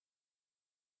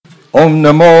Om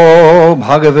Namo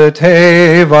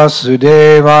Bhagavate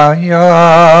Vasudevaya.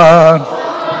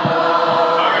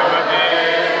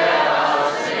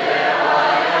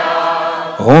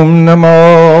 Om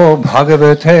Namo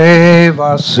Bhagavate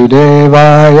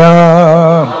Vasudevaya.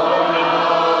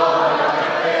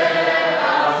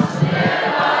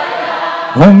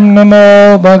 Om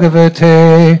Namo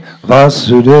Bhagavate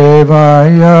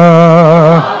Vasudevaya.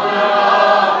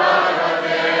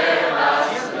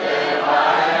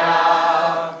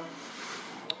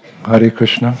 Hare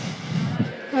Krishna.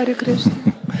 Hare Krishna.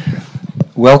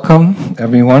 Welcome,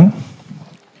 everyone.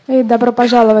 И добро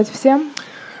пожаловать всем.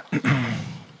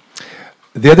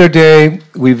 The other day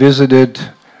we visited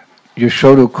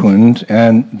Yashoda Kund,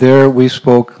 and there we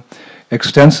spoke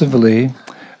extensively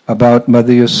about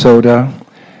Mother Yasoda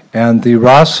and the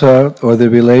rasa, or the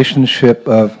relationship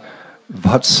of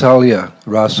Vatsalya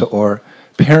rasa, or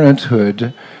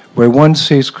parenthood, where one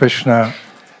sees Krishna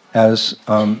as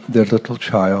their little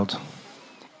child.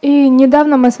 И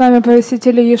недавно мы с вами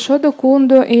посетили Яшоду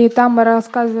Кунду, и там мы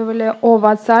рассказывали о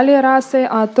Ватсале расы,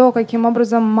 о том, каким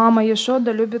образом мама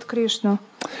Яшода любит Кришну.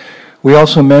 We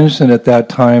also mentioned at that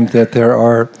time that there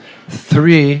are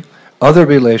 3 other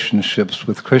relationships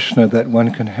with Krishna that one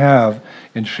can have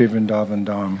in Sri Vrindavan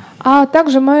Dham. А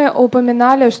также мы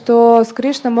упоминали, что с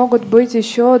Кришной могут быть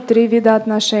еще 3 вида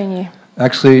отношений.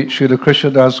 Actually, Srila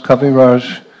Krishnadas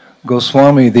Kaviraj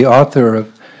Goswami, the author of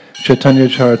Chaitanya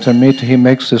Charitamrita, he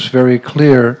makes this very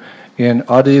clear in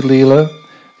Adi Leela,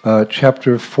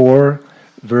 chapter 4,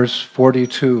 verse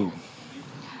 42.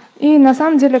 И на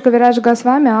самом деле Кавирадж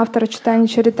Госвами, автор читания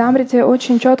Чаритамрити,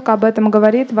 очень четко об этом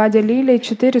говорит в Ади Лиле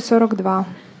 4.42.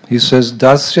 He says,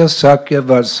 Dasya Sakya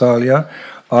Vatsalya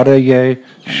Araye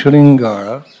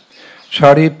Shringara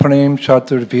Chari Prem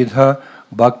Chaturvidha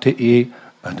Bhakti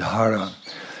Adhara.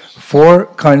 4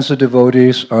 kinds of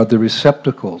devotees are the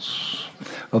receptacles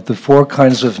of the 4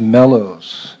 kinds of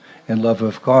mellows in love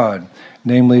of God,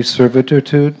 namely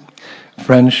servitude,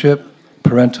 friendship,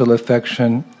 parental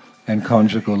affection, and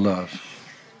conjugal love.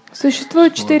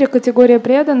 Существует 4 категории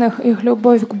преданных, их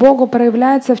любовь к Богу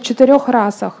проявляется в 4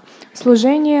 расах: в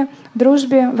служении,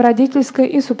 дружбе, в родительской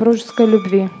и супружеской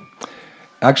любви.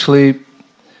 Actually,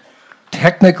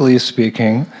 technically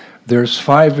speaking, there's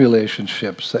 5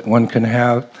 relationships that one can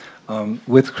have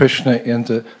with Krishna in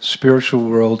the spiritual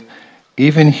world.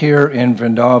 Even here in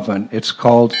Vrindavan, it's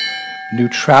called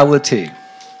neutrality.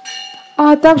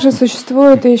 А также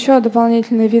существует еще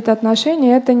дополнительный вид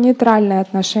отношений, это нейтральные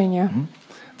отношения.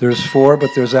 There's 4, but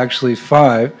there's actually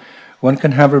 5. One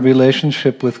can have a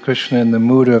relationship with Krishna in the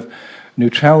mood of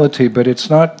neutrality, but it's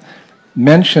not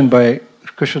mentioned by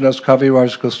Krishnadas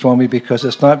Kaviraj Goswami because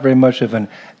it's not very much of an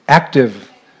active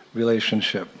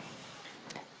relationship.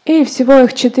 И всего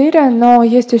их 4, но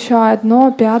есть еще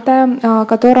одно, 5, о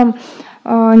котором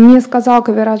не сказал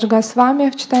Кавирадж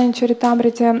Госвами в читании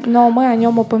Чаритамрити, но мы о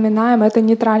нем упоминаем, это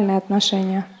нейтральные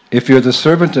отношения. If you're the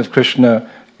servant of Krishna,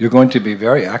 you're going to be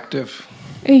very active.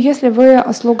 И если вы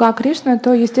слуга Кришны,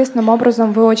 то естественным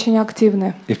образом вы очень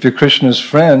активны. If you're Krishna's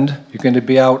friend, you're going to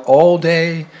be out all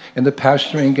day in the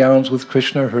pasturing grounds with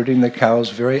Krishna, herding the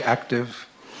cows, very active.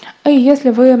 И если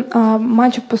вы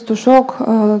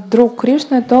мальчик-пастушок, друг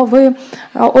Кришны, то вы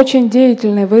очень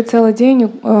деятельны. Вы целый день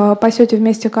пасете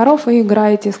вместе коров и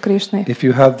играете с Кришной. If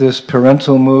you have this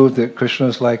parental mood that Krishna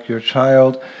is like your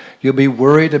child, you'll be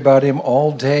worried about him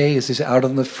all day as he's out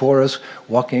in the forest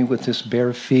walking with his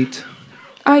bare feet.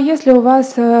 А если у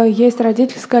вас есть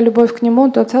родительская любовь к нему,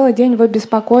 то целый день вы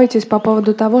беспокоитесь по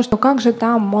поводу того, что как же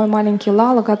там мой маленький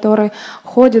Лала, который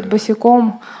ходит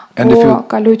босиком по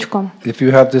колючкам. If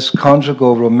you have this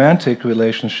conjugal romantic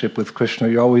relationship with Krishna,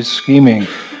 you're always scheming,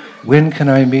 when can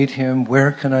I meet him,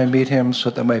 where can I meet him,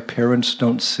 so that my parents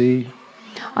don't see.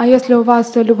 А если у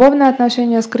вас любовные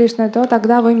отношения с Кришной, то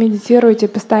тогда вы медитируете,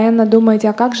 постоянно думаете,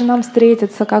 а как же нам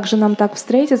встретиться, как же нам так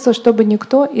встретиться, чтобы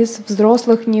никто из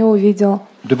взрослых не увидел.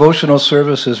 Devotional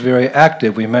service is very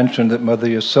active. We mentioned that Mother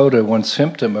Yasoda, one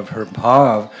symptom of her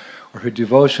bhav, or her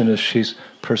devotion, is she's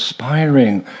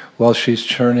perspiring while she's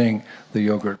churning the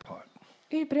yogurt pot.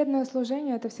 И преданное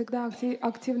служение — это всегда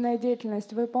активная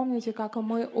деятельность. Вы помните, как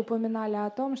мы упоминали о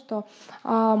том, что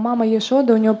мама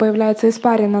Яшода, у нее появляется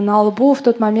испарина на лбу в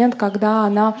тот момент, когда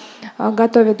она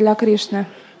готовит для Кришны.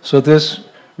 So this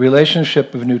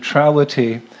relationship of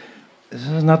neutrality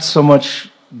is not so much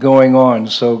going on.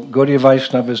 So Gaudiya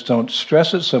Vaishnavas don't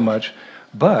stress it so much,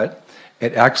 but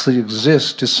it actually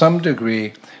exists to some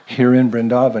degree here in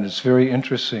Vrindavan. It's very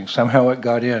interesting. Somehow it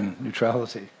got in,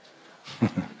 neutrality.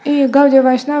 И Гаудия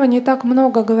Вайшнавы не так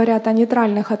много говорят о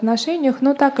нейтральных отношениях,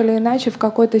 но так или иначе в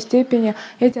какой-то степени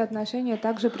эти отношения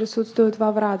также присутствуют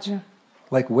во Врадже.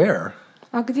 Like where?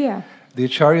 А где? The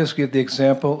Acharyas give the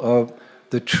example of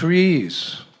the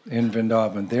trees in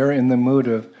Vrindavan. They're in the mood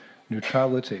of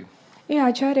neutrality. И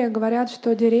ачарьи говорят,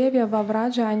 что деревья во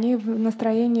Врадже, они в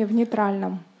настроении в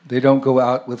нейтральном. They don't go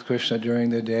out with Krishna during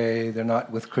the day. They're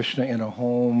not with Krishna in a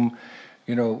home.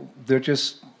 They're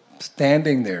just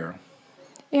standing there.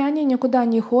 И они никуда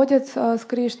не ходят с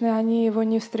Кришной, они его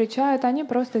не встречают, они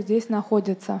просто здесь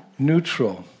находятся.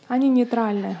 Neutral. Они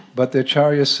нейтральны. But the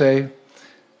Acharyas say,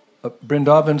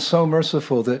 Vrindavan is so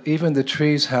merciful that even the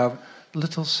trees have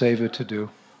little seva to do.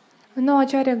 Но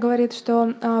ачарья говорит,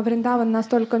 что Вриндаван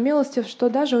настолько милостив, что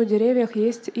даже у деревьев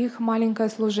есть их маленькое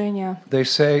служение. They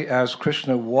say as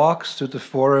Krishna walks through the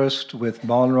forest with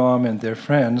Balram and their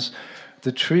friends,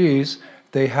 the trees,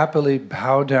 they happily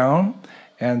bow down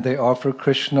and they offer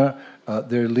Krishna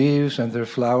their leaves and their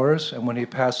flowers, and when he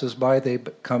passes by, they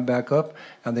come back up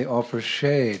and they offer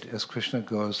shade as Krishna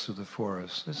goes through the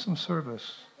forest. There's some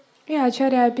service. И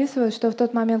ачарья описывает, что в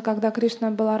тот момент, когда Кришна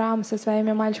Баларам со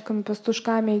своими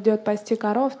мальчиками-пастушками идет пасти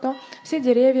коров, то все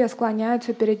деревья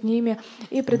склоняются перед ними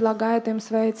и предлагают им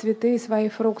свои цветы и свои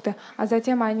фрукты, а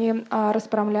затем они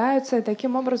расправляются и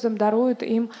таким образом даруют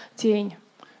им тень.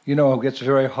 It gets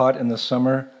very hot in the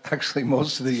summer. Actually,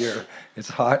 most of the year it's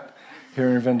hot here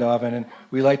in Vrindavan, and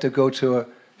we like to go to a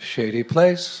shady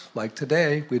place, like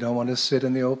today. We don't want to sit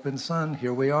in the open sun.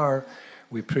 Here we are.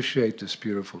 We appreciate this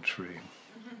beautiful tree.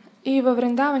 И во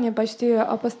Вриндаване почти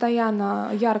постоянно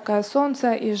яркое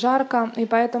солнце и жарко, и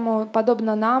поэтому,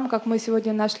 подобно нам, как мы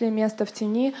сегодня нашли место в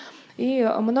тени, и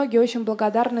многие очень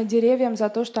благодарны деревьям за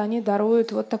то, что они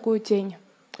даруют вот такую тень.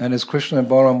 And as Krishna and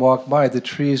Balaram walk by, the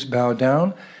trees bow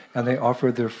down and they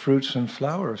offer their fruits and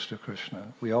flowers to Krishna.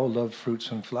 We all love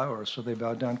fruits and flowers, so they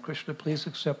bow down. Krishna, please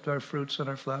accept our fruits and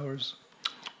our flowers.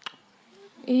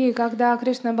 И когда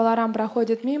Кришна и Баларам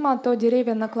проходят мимо, то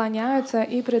деревья наклоняются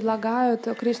и предлагают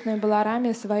Кришне и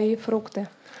Балараме свои фрукты.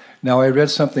 Now I read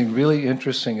something really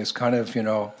interesting. It's kind of,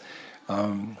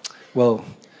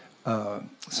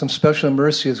 some special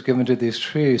mercy is given to these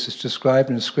trees. It's described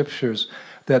in the scriptures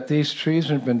that these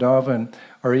trees in Vrindavan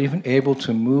are even able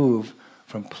to move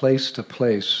from place to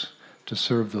place to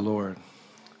serve the Lord.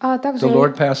 The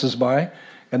Lord passes by,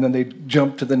 and then they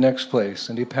jump to the next place.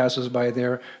 And he passes by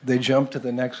there, they jump to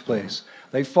the next place.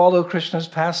 They follow Krishna's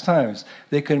pastimes.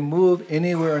 They can move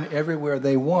anywhere and everywhere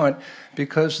they want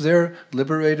because they're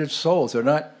liberated souls. They're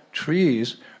not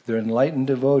trees, they're enlightened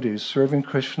devotees serving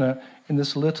Krishna in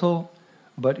this little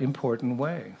but important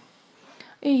way.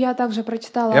 И я также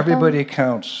прочитала Everybody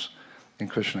counts in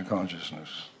Krishna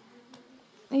consciousness.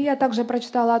 И я также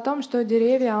прочитала о том, что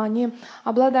деревья, они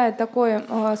обладают такой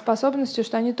способностью,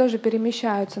 что они тоже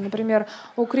перемещаются. Например,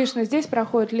 у Кришны здесь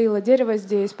проходит лила, дерево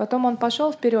здесь, потом он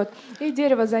пошел вперед, и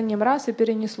дерево за ним раз и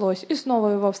перенеслось, и снова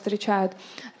его встречают.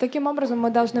 Таким образом,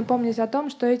 мы должны помнить о том,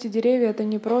 что эти деревья — это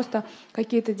не просто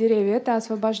какие-то деревья, это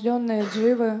освобожденные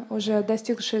дживы, уже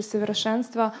достигшие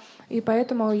совершенства, и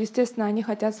поэтому, естественно, они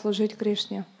хотят служить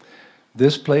Кришне.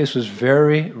 This place is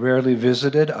very rarely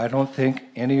visited. I don't think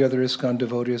any other ISKCON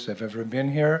devotees have ever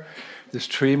been here. This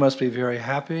tree must be very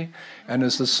happy. And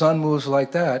as the sun moves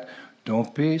like that,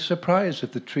 don't be surprised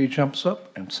if the tree jumps up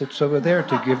and sits over there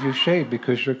to give you shade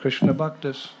because you're Krishna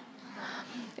Bhaktas.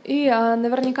 И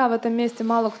наверняка в этом месте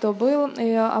мало кто был,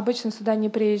 и обычно сюда не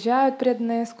приезжают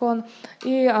преданные ISKCON.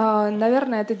 И,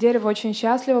 наверное, это дерево очень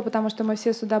счастливо, потому что мы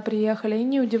все сюда приехали. И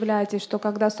не удивляйтесь, что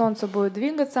когда солнце будет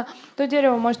двигаться, то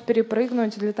дерево может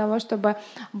перепрыгнуть для того, чтобы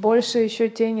больше еще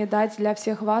тени дать для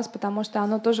всех вас, потому что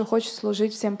оно тоже хочет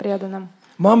служить всем преданным.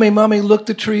 Mommy, look,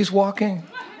 the tree's walking.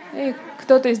 И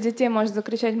кто-то из детей может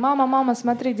закричать: «Мама, мама,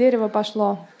 смотри, дерево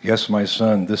пошло». Yes, my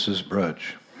son, this is Braj.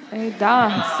 И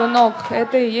да, сынок,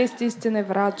 это и есть истинный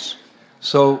Врадж.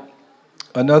 So,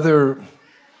 another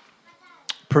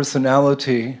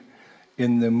personality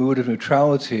in the mood of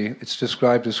neutrality, it's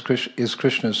described as is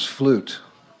Krishna's flute.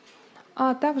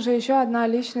 А также еще одна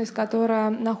личность, которая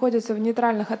находится в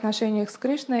нейтральных отношениях с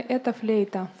Кришной, это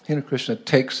флейта. Krishna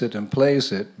takes it and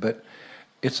plays it, but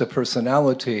it's a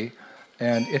personality,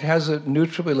 and it has a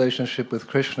neutral relationship with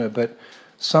Krishna, but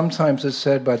sometimes it's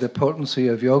said by the potency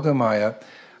of Yogamaya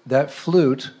that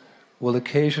flute will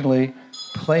occasionally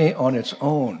play on its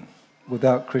own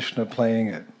without Krishna playing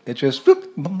it. It just,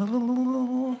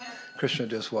 Krishna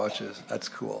just watches. That's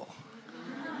cool.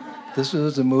 This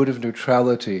is the mood of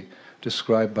neutrality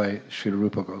described by Srila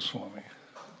Rupa Goswami.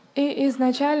 И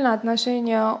изначально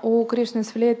отношения у Кришны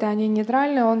с флейтой, они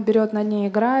нейтральные, он берет на ней,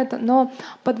 играет, но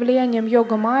под влиянием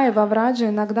йога-майи во Врадже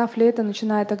иногда флейта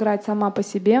начинает играть сама по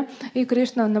себе, и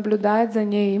Кришна наблюдает за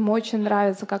ней, ему очень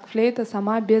нравится, как флейта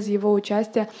сама без его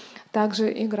участия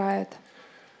также играет.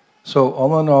 So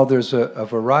all in all, there's a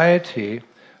variety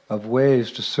of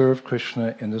ways to serve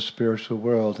Krishna in the spiritual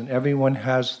world, and everyone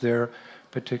has their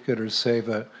particular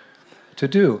seva to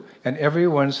do, and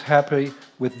everyone's happy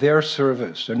with their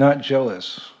service. They're not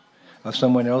jealous of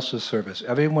someone else's service.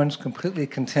 Everyone's completely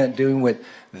content doing what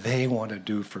they want to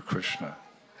do for Krishna.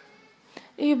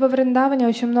 И во Вриндаване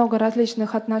очень много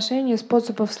различных отношений,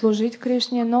 способов служить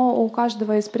Кришне, но у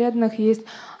каждого из преданных есть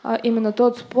именно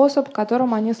тот способ,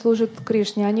 которым они служат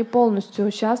Кришне. Они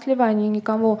полностью счастливы, они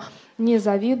никому не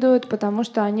завидуют, потому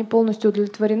что они полностью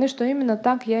удовлетворены, что именно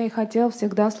так я и хотел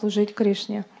всегда служить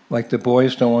Кришне. Like the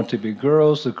boys don't want to be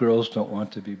girls, the girls don't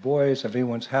want to be boys,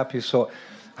 everyone's happy. So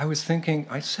I was thinking,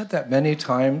 I said that many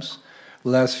times the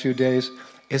last few days,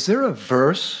 is there a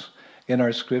verse in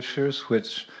our scriptures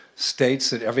which states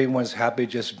that everyone's happy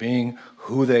just being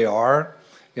who they are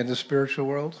in the spiritual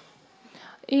world?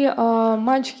 И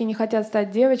мальчики не хотят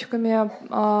стать девочками,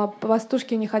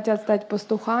 пастушки не хотят стать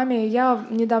пастухами. Я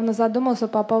недавно задумался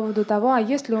по поводу того, а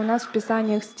есть ли у нас в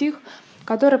Писаниях стих,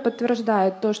 который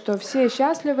подтверждает то, что все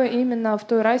счастливы именно в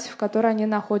той расе, в которой они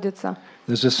находятся.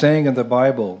 There's a saying in the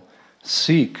Bible,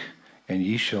 seek and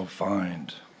ye shall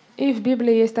find. И в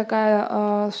Библии есть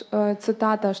такая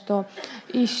цитата, что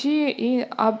 «ищи и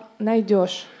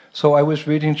найдешь». So I was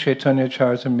reading Chaitanya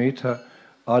Charitamrita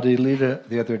Adi Lila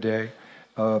the other day.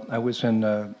 I was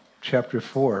in chapter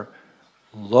 4.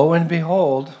 Lo and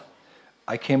behold,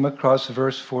 I came across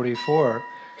verse 44,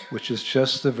 which is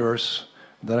just the verse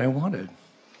that I wanted.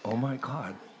 Oh my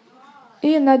God.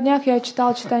 И на днях я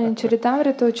читал читание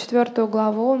Чаритамриту, 4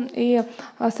 главу, и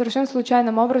совершенно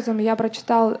случайным образом я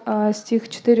прочитал стих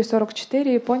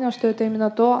 4.44 и понял, что это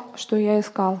именно то, что я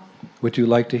искал. Would you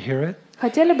like to hear it?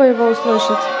 Хотели бы его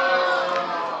услышать?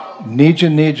 Nija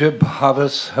nija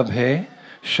bhavas habhe,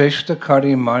 sheshta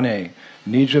kari mane,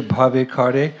 nija bhave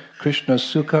kare, Krishna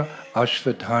sukha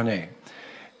ashvadhane.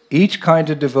 Each kind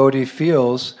of devotee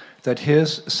feels that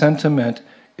his sentiment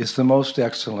is the most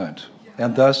excellent.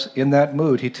 And thus, in that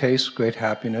mood, he tastes great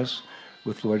happiness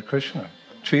with Lord Krishna.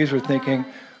 Trees were thinking,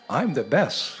 I'm the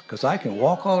best, because I can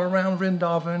walk all around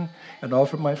Vrindavan and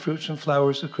offer my fruits and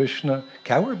flowers to Krishna.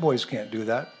 Cowherd boys can't do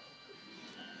that.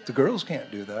 The girls can't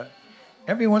do that.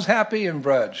 Everyone's happy in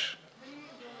Braj.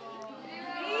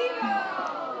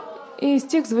 И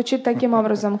стих звучит таким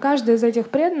образом. Каждый из этих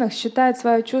преданных считает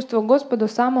свое чувство к Господу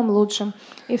самым лучшим.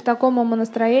 И в таком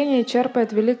умонастроении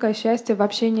черпает великое счастье в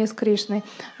общении с Кришной.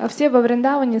 Все во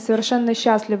Вриндаване совершенно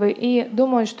счастливы и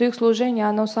думают, что их служение,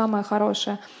 оно самое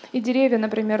хорошее. И деревья,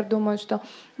 например, думают, что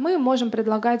мы можем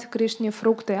предлагать Кришне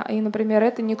фрукты. И, например,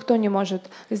 это никто не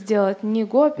может сделать. Ни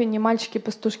гопи, ни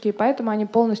мальчики-пастушки. Поэтому они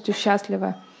полностью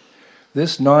счастливы.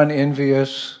 This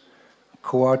non-envious,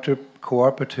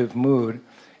 cooperative mood,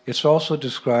 it's also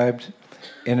described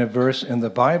in a verse in the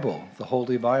Bible, the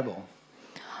Holy Bible.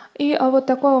 И вот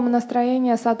такое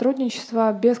настроение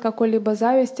сотрудничества без какой-либо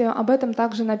зависти, об этом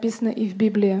также написано и в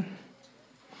Библии.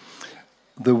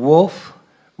 The wolf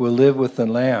will live with the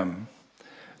lamb,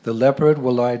 the leopard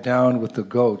will lie down with the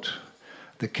goat,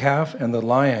 the calf and the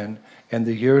lion and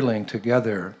the yearling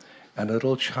together, and a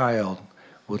little child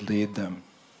would lead them.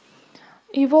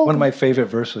 И волк, One of my favorite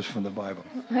verses from the Bible.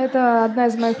 это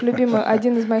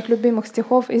один из моих любимых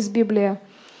стихов из Библии.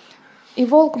 И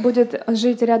волк будет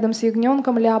жить рядом с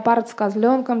ягненком, леопард с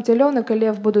козленком, теленок и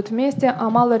лев будут вместе, а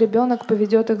малый ребенок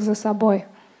поведет их за собой.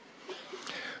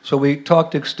 So we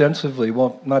talked extensively,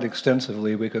 well, not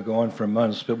extensively, we could go on for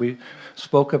months, but we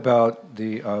spoke about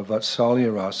the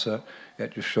Vatsalya Rasa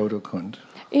at Yashoda Kund.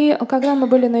 И когда мы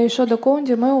были на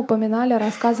Яшода-Кунде, мы упоминали,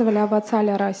 рассказывали о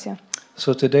Ватсале Расе.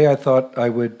 So today I thought I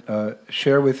would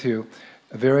share with you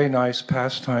a very nice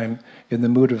pastime in the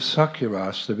mood of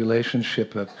Sakyaras, the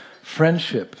relationship of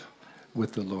friendship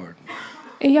with the Lord.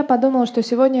 И я подумала, что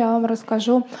сегодня я вам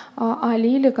расскажу о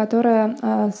лиле,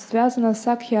 которая связана с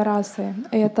Сакья-расой.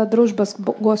 И это дружба с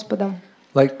Господом.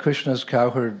 Like Krishna's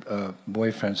cowherd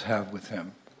boyfriends have with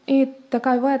him. И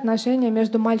таковы отношения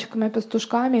между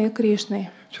мальчиками-пастушками и Кришной.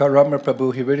 Chaitanya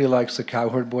Prabhu, he really likes the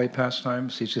cowherd boy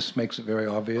pastimes. He just makes it very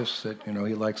obvious that,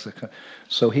 he likes the...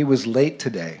 So he was late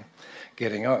today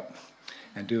getting up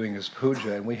and doing his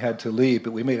puja, and we had to leave,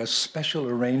 but we made a special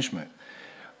arrangement.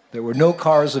 There were no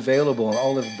cars available in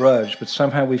all of Braj, but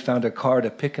somehow we found a car to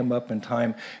pick him up in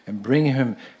time and bring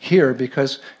him here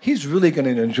because he's really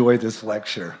going to enjoy this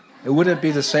lecture. It wouldn't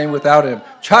be the same without him.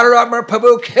 Chaitanya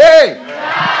Prabhu K!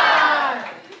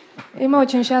 И мы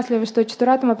очень счастливы, что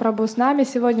Чатуратама Прабху с нами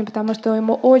сегодня, потому что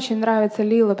ему очень нравится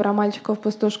лила про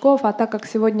мальчиков-пастушков, а так как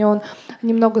сегодня он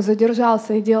немного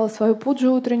задержался и делал свою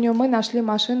пуджу утреннюю, мы нашли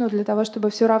машину для того, чтобы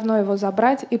все равно его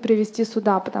забрать и привезти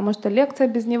сюда, потому что лекция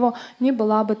без него не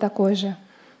была бы такой же.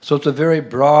 So it's a very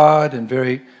broad and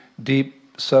very deep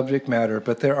subject matter,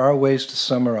 but there are ways to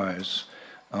summarize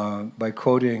by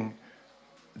quoting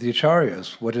the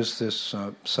acharyas. What is this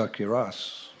Sakya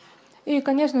Ras? И,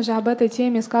 конечно же, об этой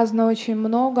теме сказано очень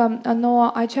много,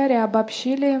 но ачарьи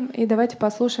обобщили, и давайте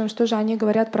послушаем, что же они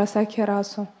говорят про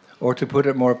Сакья-расу. Or to put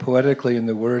it more poetically in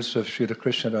the words of Srila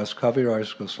Krishnadas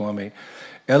Kaviraj Goswami,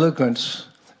 eloquence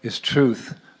is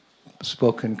truth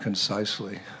spoken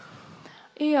concisely.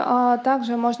 И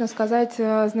также можно сказать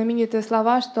знаменитые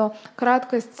слова, что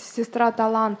краткость — сестра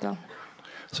таланта.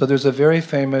 So there's a very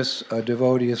famous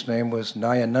devotee, his name was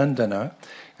Nayanandana,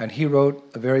 and he wrote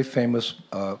a very famous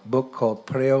book called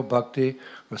Preo Bhakti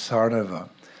Rasarnava.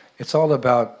 It's all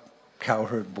about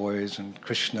cowherd boys and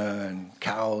Krishna and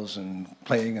cows and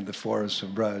playing in the forests of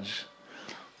Braj.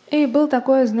 И был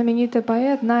такой знаменитый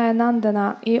поэт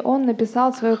Наянандана, и он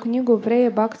написал свою книгу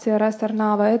 «Прея Бхакти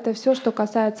Расарнава». Это все, что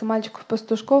касается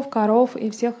мальчиков-пастушков, коров и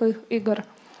всех их игр.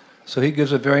 So he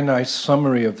gives a very nice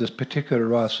summary of this particular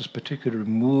rasa, this particular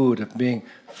mood of being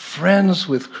friends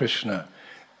with Krishna,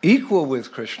 equal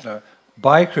with Krishna,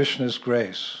 by Krishna's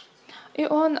grace. И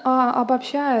он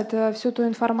обобщает всю ту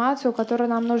информацию, которую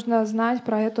нам нужно знать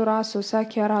про эту расу,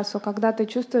 Сакья-расу, когда ты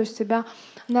чувствуешь себя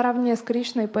наравне с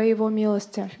Кришной по его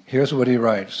милости. Here's what he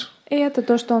writes. И это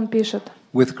то, что он пишет.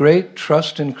 With great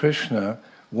trust in Krishna,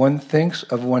 one thinks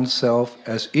of oneself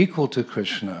as equal to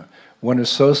Krishna. One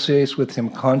associates with him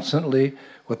constantly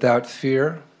without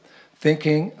fear,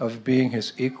 thinking of being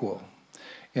his equal.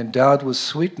 Endowed with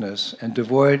sweetness and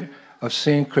devoid of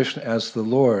seeing Krishna as the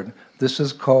Lord, this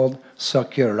is called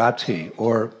Sakyarati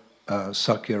or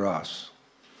Sakyaras.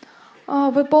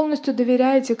 Вы полностью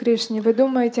доверяете Кришне, вы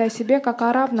думаете о себе как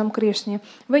о равном Кришне.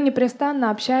 Вы непрестанно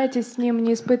общаетесь с Ним,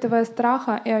 не испытывая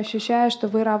страха и ощущая, что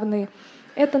вы равны.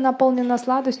 Это наполнено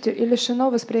сладостью и лишено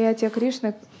восприятия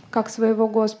Кришны как своего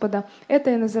Господа.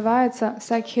 Это и называется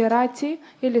Сакхирати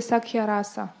или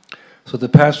Сакхираса. So the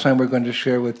pastime we're going to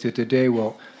share with you today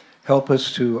will help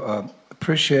us to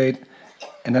appreciate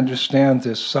and understand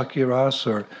this Sakyaras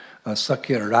or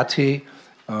Sakyarati,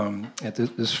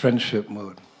 this friendship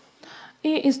mood.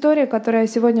 И истории, которые я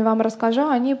сегодня вам расскажу,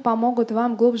 они помогут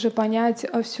вам глубже понять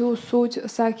всю суть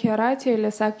Сакьярати или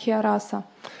Сакьяраса.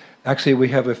 Actually, we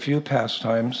have a few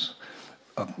pastimes,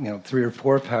 3 or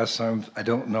 4 pastimes. I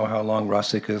don't know how long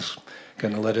Rasika is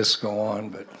going to let us go on,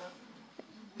 but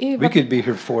we could be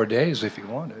here 4 days if he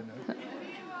wanted.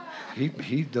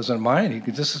 He doesn't mind. He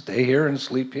could just stay here and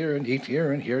sleep here and eat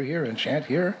here and hear here and chant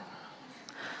here.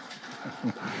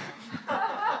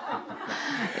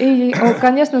 И,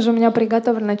 конечно же, у меня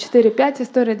приготовлено 4-5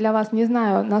 историй для вас. Не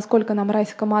знаю, насколько нам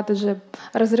Расика Матаджи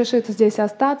разрешит здесь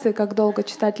остаться и как долго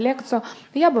читать лекцию.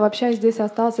 Я бы вообще здесь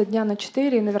остался дня на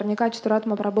 4, и наверняка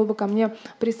Чатуратма Прабху бы ко мне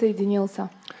присоединился.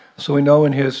 So we know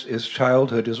in his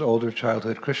childhood, his older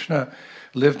childhood, Krishna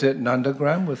lived at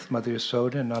Nandagram with Mother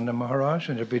Yasoda and Nanda Maharaj,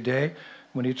 and every day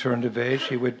when he turned of age,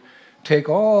 he would take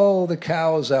all the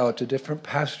cows out to different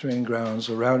pasturing grounds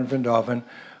around Vrindavan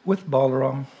with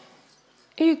Balaram.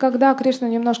 И когда Кришна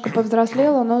немножко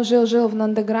повзрослел, он жил в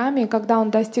Нандаграме, и когда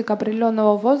он достиг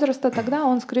определенного возраста, тогда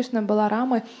он с Кришной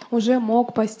Баларамой уже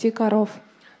мог пасти коров.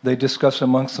 They discuss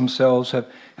amongst themselves,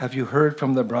 have you heard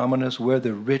from the Brahmanas where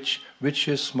the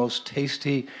richest, most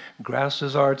tasty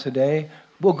grasses are today?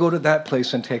 We'll go to that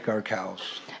place and take our cows.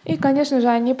 И, конечно же,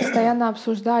 они постоянно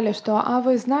обсуждали, что,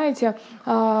 вы знаете,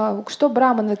 что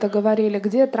браманы-то говорили,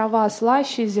 где трава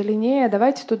слаще, зеленее,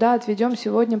 давайте туда отведем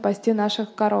сегодня пасти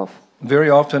наших коров.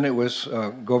 Very often it was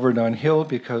Govardhan Hill,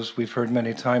 because we've heard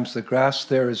many times the grass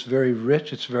there is very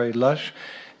rich, it's very lush,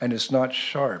 and it's not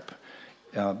sharp.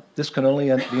 This can only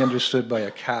be understood by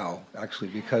a cow, actually,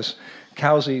 because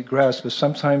cows eat grass, but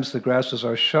sometimes the grasses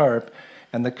are sharp,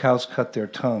 and the cows cut their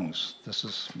tongues.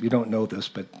 You don't know this,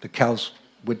 but the cows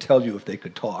would tell you if they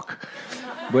could talk.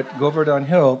 But Govardhan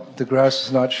Hill, the grass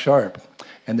is not sharp,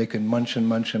 and they can munch and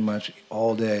munch and munch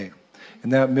all day.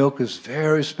 And that milk is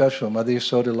very special. Mother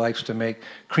Yasoda likes to make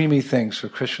creamy things for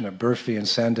Krishna, burfi and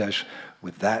sandesh,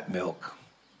 with that milk.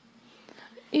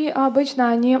 И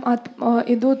обычно они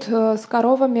идут с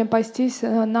коровами пастись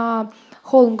на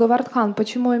холм Говардхан.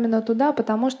 Почему именно туда?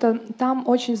 Потому что там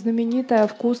очень знаменитая,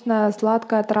 вкусная,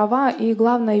 сладкая трава, и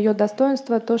главное ее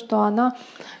достоинство то, что она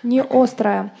не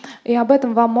острая. И об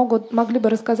этом вам могли бы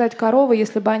рассказать коровы,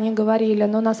 если бы они говорили,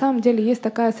 но на самом деле есть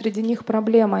такая среди них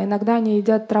проблема. Иногда они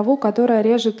едят траву, которая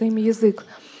режет им язык.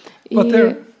 И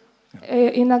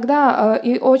иногда,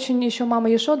 и очень еще мама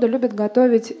Яшода любит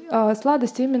готовить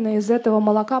сладости именно из этого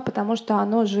молока, потому что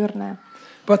оно жирное.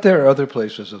 But there are other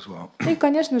places as well. И,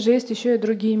 конечно же, есть еще и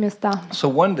другие места. So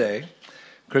one day,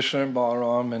 Krishna and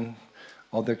Balaram and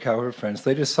all their cowherd friends,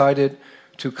 they decided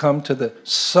to come to the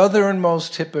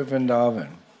southernmost tip of Vrindavan,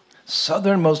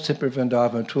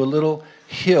 to a little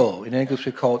hill. In English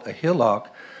we call it a hillock,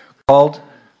 called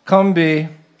Kambi.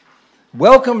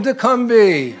 Welcome to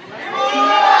Kambi!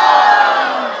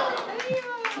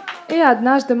 И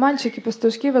однажды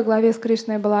мальчики-пастушки во главе с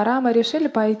Кришной и Баларамой решили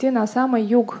пойти на самый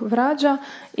юг Враджа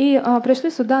и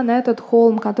пришли сюда, на этот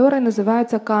холм, который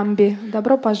называется Камби.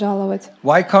 Добро пожаловать.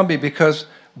 Why Kambi? Because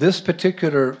this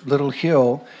particular little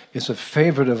hill is a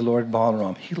favorite of Lord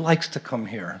Balaram. He likes to come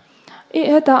here. И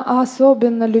это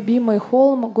особенно любимый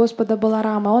холм Господа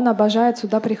Баларама. Он обожает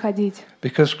сюда приходить.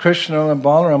 Because Krishna and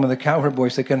Balaram and the cowherd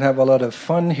boys, they can have a lot of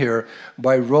fun here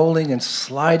by rolling and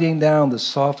sliding down the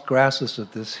soft grasses of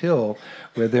this hill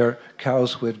where their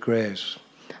cows would graze.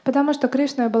 Потому что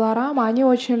Кришна и Баларама, они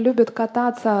очень любят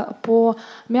кататься по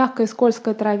мягкой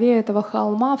скользкой траве этого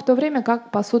холма, в то время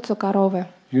как пасутся коровы.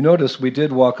 You notice we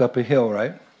did walk up a hill,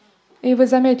 right? И вы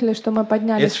заметили, что мы It's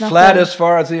поднялись на flat холм. as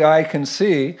far as the eye can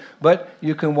see, but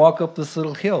you can walk up this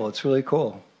little hill. It's really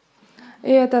cool. И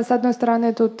это, с одной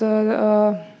стороны, тут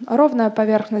ровная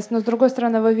поверхность, но с другой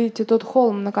стороны, вы видите тот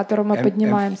холм, на котором мы And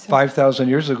поднимаемся. 5,000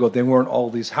 years ago, there weren't all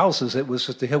these houses. It was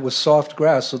just the hill with soft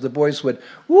grass. So the boys would,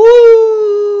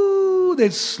 woo!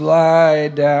 They'd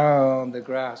slide down the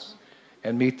grass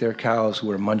and meet their cows who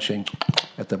were munching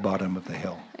at the bottom of the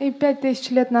hill. И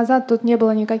 5000 лет назад тут не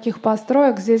было никаких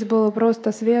построек, здесь была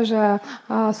просто свежая,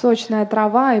 сочная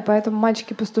трава, и поэтому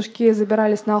мальчики-пастушки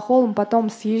забирались на холм,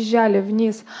 потом съезжали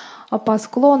вниз по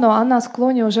склону, а на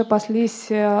склоне уже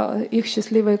паслись их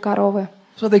счастливые коровы.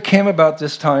 So they came about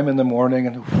this time in the morning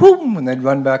and whoom, and they'd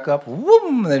run back up,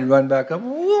 whoom, and they'd run back up,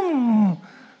 whoom.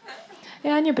 И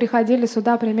они приходили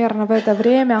сюда примерно в это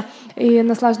время и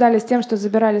наслаждались тем, что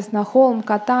забирались на холм,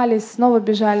 катались, снова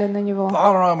бежали на него.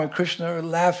 Balaram and Krishna are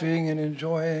laughing and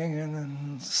enjoying, and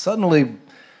then suddenly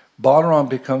Balaram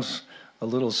becomes a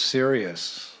little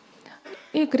serious.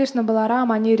 И Кришна,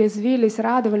 Баларам, они резвились,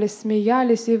 радовались,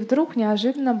 смеялись, и вдруг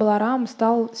неожиданно Баларам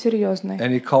стал серьезный.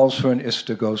 And he calls for an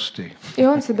Ishtagosti. И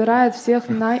он собирает всех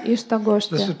на This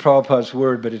Иштагоште. is Prabhupada's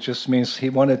word, but it just means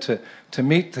he wanted to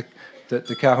meet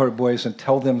the cowherd boys and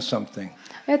tell them something.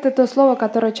 Это то слово,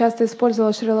 которое часто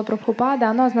использовала Шрила Прабхупада.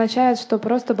 Оно означает, что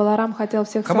просто Баларам хотел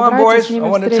всех Come on, собрать и boys, с ними I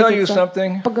want to tell you встретиться,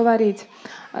 something. поговорить.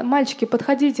 Мальчики,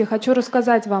 подходите, хочу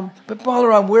рассказать вам. But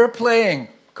Balaram, we're playing.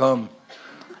 Come.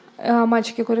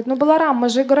 Мальчики говорят, ну, Баларам, мы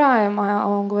же играем. А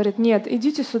он говорит, нет,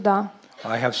 идите сюда.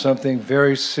 I have something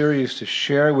very serious to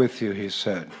share with you, he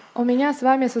said. У меня с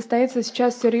вами состоится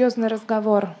сейчас серьезный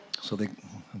разговор. So they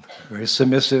very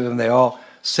submissive, and they all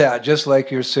sat just like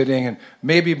you're sitting, and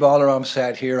maybe Balaram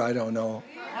sat here, I don't know.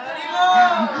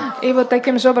 И вот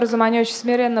таким же образом они очень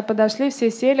смиренно подошли,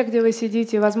 все сели, где вы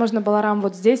сидите. Возможно, Баларам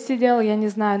вот здесь сидел, я не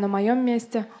знаю, на моем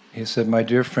месте. He said, my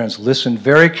dear friends, listen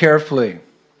very carefully.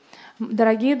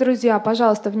 Дорогие друзья,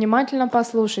 пожалуйста, внимательно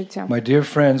послушайте. My dear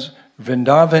friends,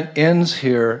 Vrindavan ends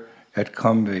here at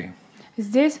Kambi.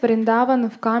 Здесь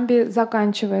Вриндаван в Камби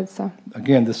заканчивается.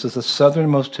 Again, this is the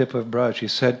southernmost tip of Braj. He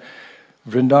said,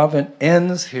 Vrindavan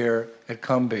ends here at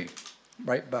Kambi,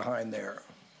 right behind there.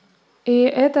 И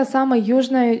это самая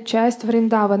южная часть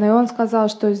Вриндавана. И он сказал,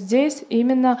 что здесь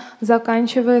именно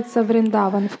заканчивается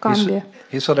Вриндаван в Камби.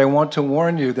 He said, I want to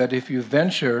warn you that if you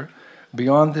venture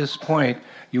beyond this point,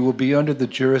 you will be under the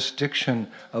jurisdiction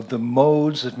of the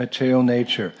modes of material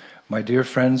nature. My dear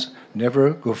friends,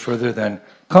 never go further than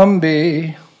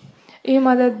Kambi. И,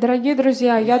 мои дорогие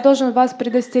друзья, я должен вас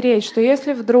предостеречь, что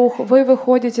если вдруг вы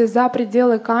выходите за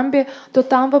пределы Камби, то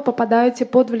там вы попадаете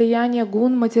под влияние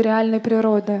гун материальной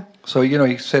природы. So,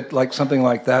 he said like something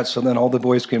like that, so then all the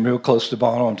boys came real close to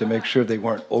Balaram to make sure they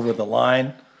weren't over the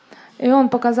line. И он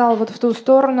показал вот в ту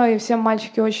сторону, и все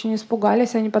мальчики очень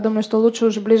испугались. Они подумали, что лучше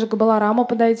уже ближе к Балараму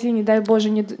подойти, не дай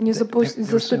Боже, не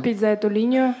заступить за эту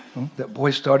линию. The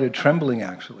boys started trembling,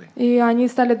 actually. И они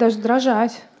стали даже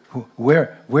дрожать.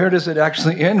 Where does it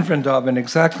actually end, Vrindavan?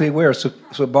 Exactly where?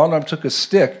 So Balaram took a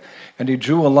stick and he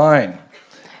drew a line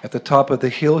at the top of the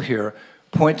hill here,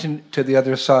 pointing to the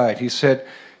other side. He said,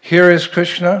 here is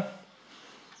Krishna,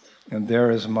 and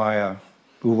there is Maya,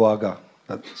 Uvaga.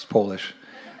 That's Polish.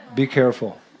 Be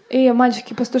careful. И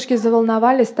мальчики-пастушки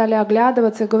заволновались, стали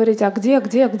оглядываться и говорить, а где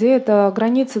эта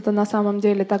граница-то на самом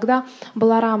деле? Тогда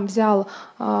Баларам взял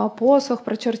посох,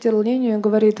 прочертил линию и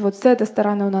говорит, вот с этой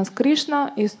стороны у нас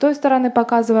Кришна, и с той стороны,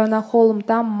 показывая на холм,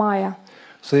 там Майя.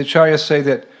 So the acharyas say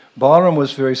that Balaram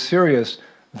was very serious.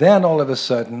 Then all of a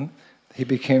sudden, he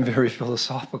became very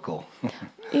philosophical.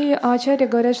 И ачарьи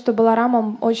говорят, что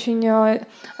Баларамом очень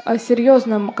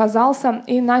серьезным казался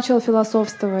и начал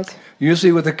философствовать.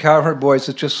 Usually with the cowherd boys,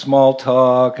 it's just small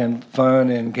talk and fun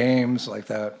and games like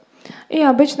that. И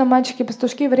обычно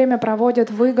мальчики-пастушки время проводят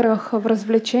в играх, в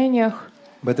развлечениях.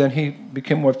 But then he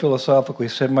became more philosophical. He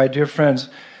said, "My dear friends,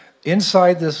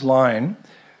 inside this line,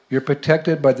 you're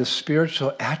protected by the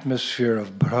spiritual atmosphere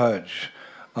of Braj.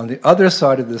 On the other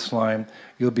side of this line,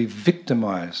 you'll be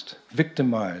victimized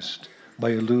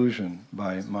by illusion,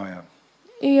 by Maya."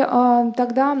 И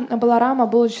тогда Баларама,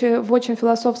 будучи в очень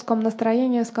философском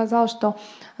настроении, сказал, что,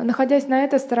 находясь на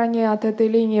этой стороне от этой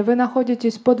линии, вы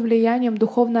находитесь под влиянием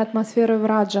духовной атмосферы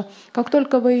Враджа. Как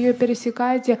только вы ее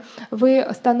пересекаете, вы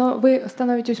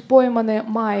становитесь пойманы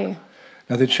Майей.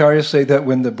 Now the acharyas say that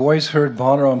when the boys heard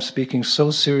Balaram speaking so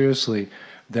seriously,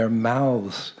 their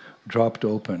mouths dropped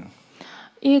open.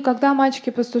 И когда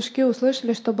мальчики-пастушки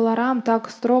услышали, что Баларам так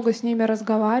строго с ними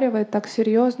разговаривает, так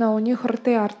серьезно, у них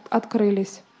рты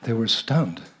открылись. They were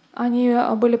stunned. Они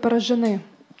были поражены.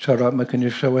 Charatma, can you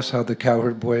show us how the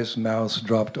cowherd boys' mouths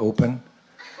dropped open?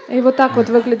 И вот так вот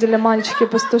выглядели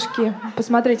мальчики-пастушки.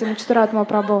 Посмотрите на Чатуратма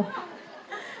Прабху.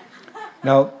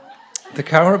 Now, the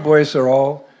cowherd boys are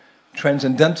all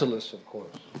transcendentalists, of course.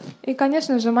 И,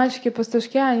 конечно же,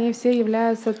 мальчики-пастушки, они все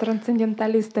являются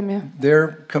трансценденталистами.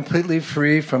 They're completely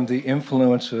free from the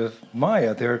influence of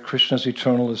Maya. They're Krishna's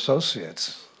eternal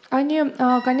associates. Они,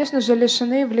 конечно же,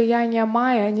 лишены влияния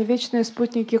Майи, они вечные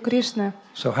спутники Кришны.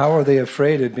 So how are they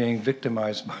afraid of being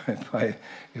victimized by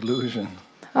illusion?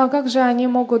 А как же они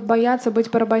могут бояться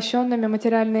быть порабощенными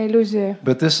материальной иллюзией?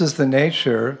 But this is the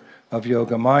nature of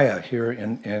Yoga Maya here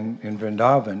in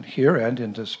Vrindavan, here and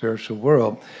in the spiritual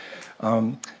world.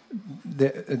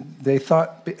 They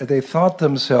thought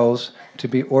themselves to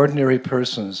be ordinary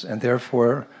persons, and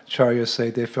therefore, Acharyas say,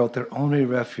 they felt their only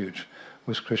refuge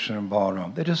was Krishna and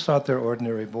Balaram. They just thought they're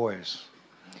ordinary boys.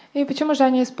 И почему же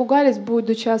они испугались,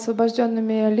 будучи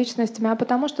освобожденными личностями? А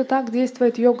потому что так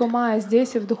действует йога Майя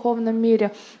здесь и в духовном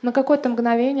мире. На какое-то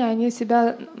мгновение они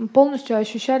себя полностью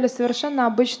ощущали совершенно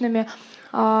обычными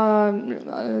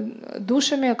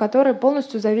душами, которые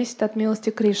полностью зависят от милости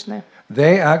Кришны.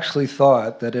 They actually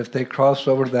thought that if they crossed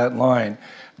over that line,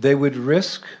 they would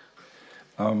risk,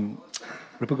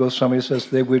 Rupa Goswami says,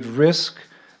 they would risk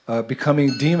becoming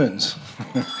demons.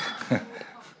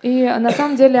 И на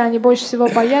самом деле они больше всего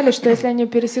боялись, что если они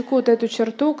пересекут эту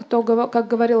черту, то, как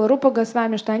говорил Рупа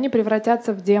Госвами, что они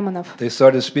превратятся в демонов. They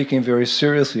started speaking very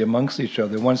seriously amongst each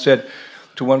other. One said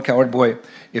to one coward boy,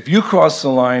 "If you cross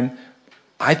the line,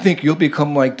 I think you'll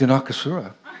become like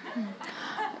Dinakasura."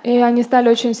 И они стали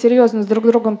очень серьезно с друг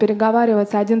другом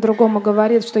переговариваться. Один другому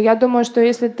говорит, что я думаю, что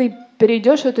если ты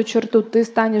перейдешь эту черту, ты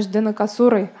станешь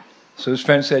Динакасурой. So his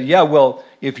friend said, "Yeah, well,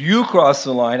 if you cross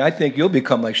the line, I think you'll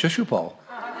become like Shishupal."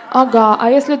 Ага, а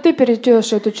если ты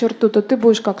перейдешь эту черту, то ты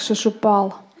будешь как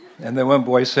Шишупал. And then one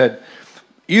boy said,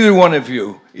 "Either one of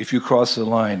you, if you cross the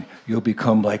line, you'll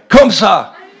become like Kamsa."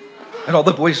 And all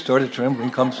the boys started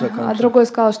trembling. Kamsa, Kamsa. А другой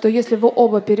сказал, что если вы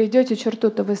оба перейдете черту,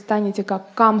 то вы станете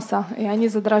как Камса. И они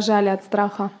задрожали от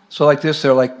страха. So like this,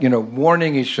 they're like,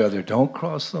 warning each other, don't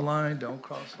cross the line, don't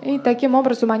cross the line. И таким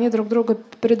образом они друг друга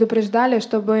предупреждали,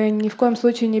 чтобы ни в коем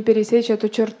случае не пересечь эту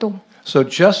черту. So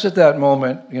just at that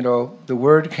moment, the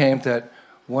word came that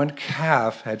one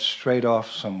calf had strayed off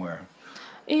somewhere.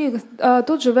 И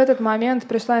тут же в этот момент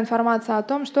пришла информация о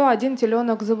том, что один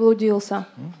теленок заблудился.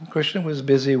 Krishna was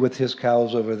busy with his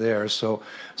cows over there, so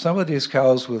some of these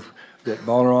cows that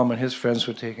Balaram and his friends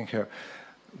were taking care of,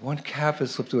 one calf had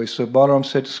slipped away. So Balaram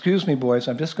said, "Excuse me, boys,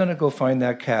 I'm just going to go find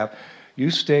that calf. You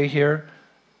stay here,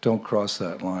 don't cross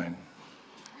that line."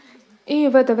 И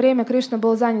в это время Кришна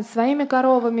был занят своими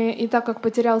коровами, и так как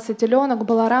потерялся теленок,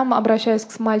 Баларам, обращаясь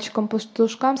к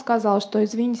мальчикам-пастушкам, сказал, что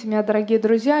извините меня, дорогие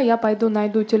друзья, я пойду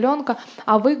найду теленка,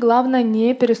 а вы, главное,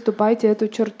 не переступайте эту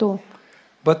черту.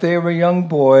 But they were young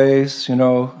boys,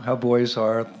 how boys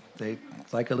are. They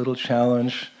like a little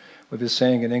challenge. We've been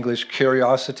saying in English,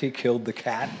 curiosity killed the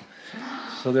cat.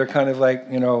 So they're kind of like,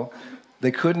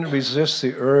 they couldn't resist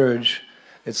the urge,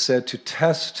 it said, to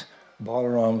test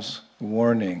Balaram's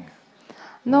warning.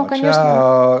 Но,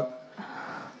 конечно,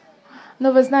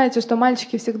 но вы знаете, что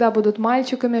мальчики всегда будут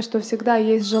мальчиками, что всегда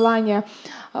есть желание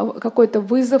какой-то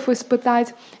вызов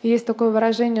испытать. Есть такое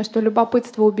выражение, что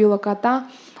любопытство убило кота.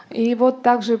 И вот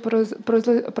так же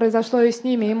произошло и с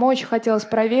ними. Ему очень хотелось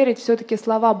проверить все-таки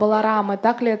слова Баларамы,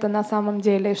 так ли это на самом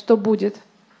деле, и что будет.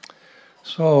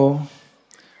 So,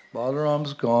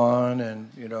 Balaram's gone, and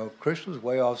Krishna's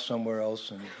way off somewhere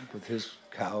else and with his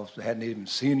cows. They hadn't even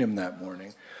seen him that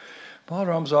morning.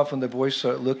 Balaram's off, and the boys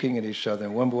start looking at each other.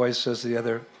 And one boy says to the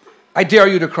other, "I dare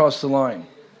you to cross the line."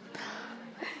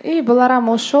 И Баларам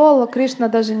ушел, Кришна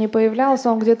даже не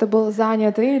появлялся, он где-то был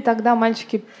занят. И тогда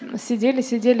мальчики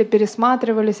сидели,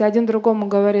 пересматривались, один другому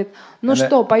говорит: ну And that,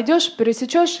 что, пойдешь,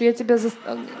 пересечешь, я тебя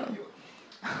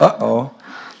uh-oh.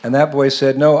 And that boy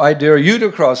said, no, I dare you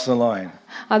to cross the line.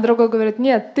 А другой говорит: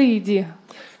 нет, ты иди.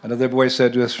 Another boy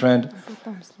said to his friend,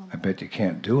 I bet you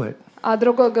can't do it. А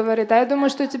другой говорит: а я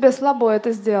думаю, что тебе слабо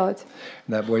это сделать.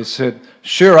 And that boy said,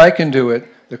 sure, I can do it.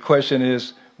 The question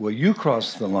is, will you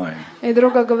cross the line? И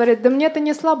другой говорит: да мне-то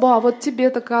не слабо, а вот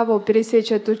тебе-то кого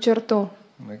пересечь эту черту?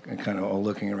 And kind of all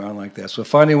looking around like that. So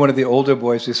finally one of the older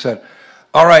boys, he said,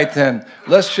 all right then,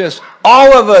 let's just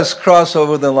all of us cross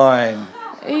over the line.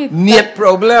 Нет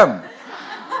проблем.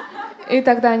 И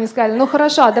тогда они сказали: ну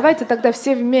хорошо, а давайте тогда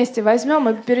все вместе возьмем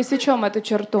и пересечем эту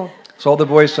черту. So all the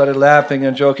boys started laughing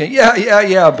and joking.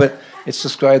 Yeah, but it's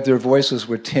described their voices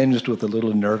were tinged with a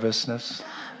little nervousness.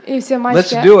 И все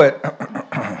Let's мальчики do it.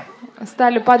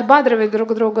 стали подбадривать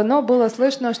друг друга, но было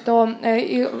слышно, что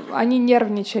они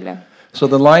нервничали. So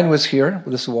the line was here,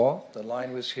 this wall, the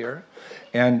line was here,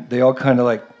 and they all kind of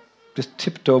like just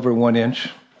tipped over 1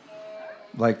 inch,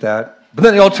 like that. But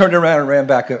then they all turned around and ran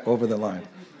back over the line.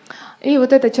 И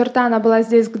вот эта черта, она была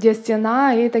здесь, где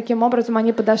стена, и таким образом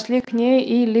они подошли к ней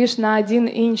и лишь на 1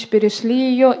 инч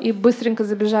перешли ее и быстренько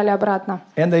забежали обратно.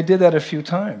 And they did that a few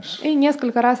times. И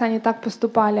несколько раз они так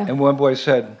поступали. And one boy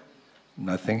said,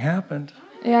 nothing happened.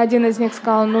 И один из них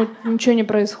сказал: ну ничего не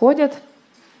происходит.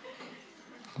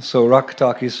 So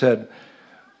Rakataki said,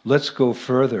 let's go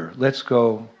further. Let's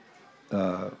go,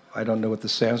 I don't know what the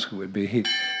Sanskrit would be.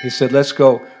 He said, let's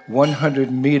go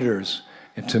 100 meters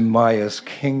into Maya's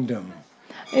kingdom.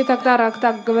 И тогда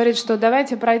Рактак говорит, что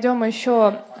давайте пройдем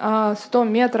еще 100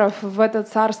 метров в это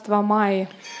царство Майи.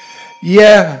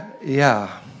 Yeah.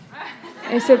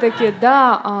 И все такие: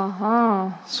 да,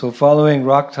 ага. So following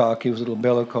Raktak, he was a little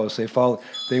bellicose.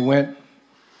 They went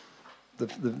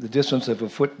the distance of a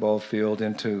football field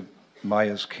into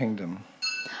Maya's kingdom.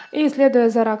 И следуя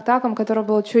за Рактаком, который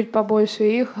был чуть побольше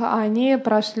их, они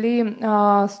прошли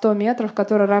 100 метров,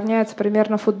 которые равняются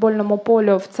примерно футбольному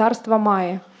полю в царство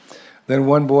Майи. Then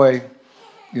one boy,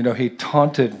 he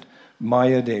taunted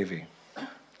Maya Devi.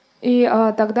 И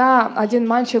тогда один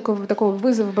мальчик такой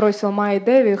вызов бросил Майе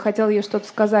Деви, хотел ей что-то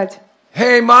сказать.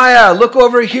 Hey Maya, look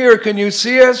over here. Can you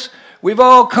see us? We've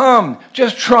all come.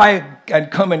 Just try and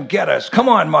come and get us. Come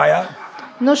on, Maya.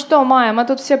 Ну что, Майя, мы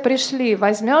тут все пришли.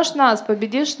 Возьмешь нас,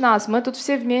 победишь нас. Мы тут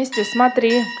все вместе.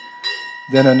 Смотри.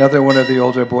 Then another one of the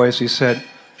older boys, he said,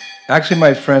 actually,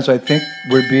 my friends, I think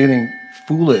we're being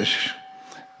foolish.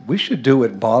 We should do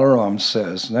what Balaram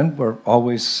says, and then we're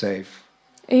always safe.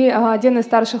 И один из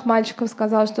старших мальчиков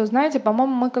сказал, что, знаете,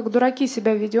 по-моему, мы как дураки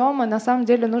себя ведем, и на самом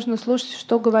деле нужно слушать,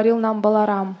 что говорил нам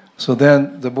Баларам. So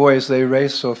then the boys, they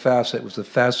raced so fast. It was the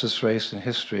fastest race in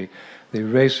history. They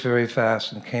raced very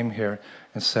fast and came here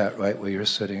and sat right where you're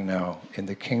sitting now in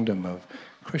the kingdom of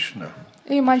Krishna.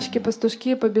 И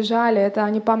мальчики-пастушки побежали,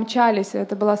 они помчались,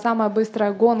 это была самая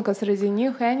быстрая гонка среди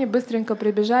них, и они быстренько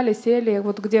прибежали, сели,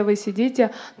 вот где вы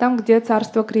сидите, там, где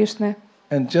царство Кришны.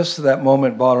 And just at that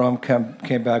moment, Balaram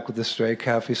came back with the stray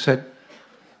calf. He said,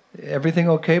 everything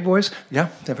okay, boys? Yeah,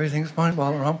 everything's fine,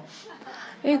 Balaram.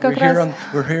 И как раз...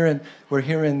 We're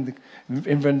here in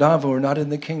Vrindavan. We're not in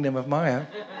the kingdom of Maya.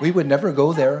 We would never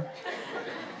go there.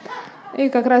 И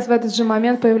как раз в этот же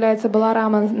момент появляется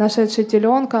Баларам, нашедший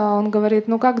теленка. Он говорит: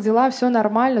 ну как дела, все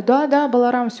нормально? Да,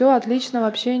 Баларам, все отлично,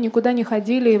 вообще никуда не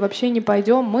ходили и вообще не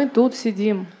пойдем, мы тут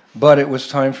сидим. But it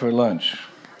was time for lunch.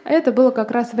 Это было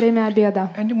как раз время обеда.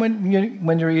 And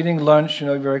when you're eating lunch,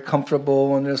 you're very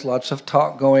comfortable and there's lots of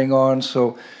talk going on.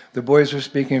 So the boys are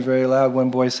speaking very loud. One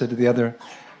boy said to the other,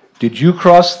 "Did you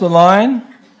cross the line?"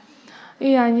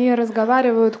 И они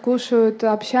разговаривают, кушают,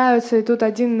 общаются, и тут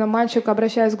один мальчик,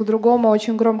 обращаясь к другому,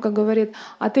 очень громко говорит: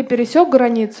 а ты пересек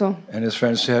границу? And his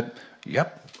friend said, "Yep,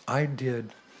 I did."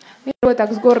 И он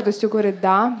так с гордостью говорит: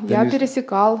 да, я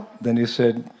пересекал. Then he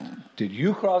said, "Did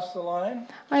you cross the line?"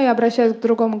 А я обращаюсь к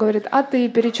другому, говорит: а ты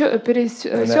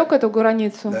пересек эту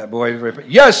границу? That boy replied,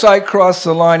 "Yes, I crossed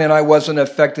the line, and I wasn't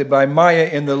affected by Maya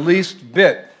in the least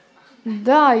bit."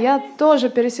 Да, я тоже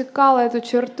пересекала эту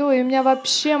черту, и меня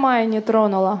вообще Майя не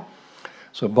тронула.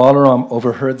 So Balaram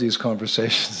overheard these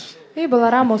conversations. И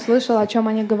Баларам услышал, о чем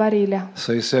они говорили.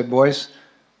 So he said, "Boys,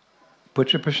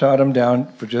 put your prasadam down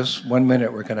for just 1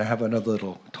 minute. We're going to have another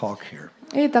little talk here."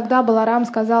 И тогда Баларам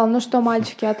сказал: ну что,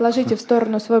 мальчики, отложите в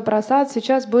сторону свой просад,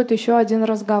 сейчас будет еще один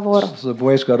разговор. So the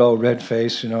boys got all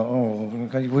red-faced, oh,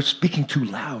 we're speaking too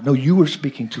loud. No, you were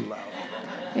speaking too loud.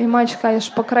 И мальчики,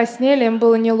 конечно, покраснели, им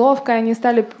было неловко, и они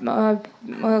стали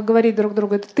говорить друг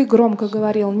другу: ты громко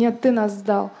говорил, нет, ты нас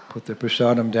сдал. Put the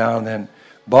prasadam down, then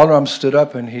Balaram stood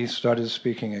up and he started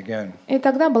speaking again. И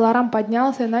тогда Баларам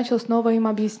поднялся и начал снова им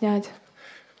объяснять.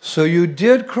 So you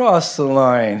did cross the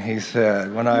line, he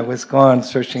said, when I was gone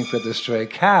searching for the stray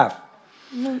calf.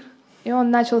 И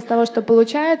он начал с того, что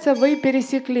получается, вы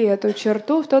пересекли эту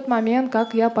черту в тот момент,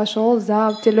 как я пошел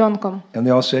за теленком. And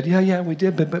they all said, yeah, we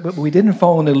did, but we didn't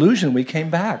fall in illusion, we came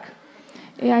back.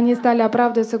 И они стали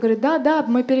оправдываться, говорят, да,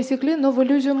 мы пересекли, но в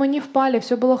иллюзию мы не впали,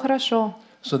 все было хорошо.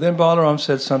 So then Balaram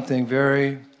said something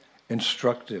very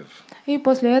instructive. И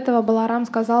после этого Баларам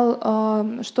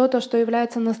сказал что-то, что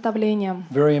является наставлением.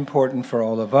 Very important for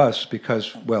all of us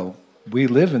because, well, we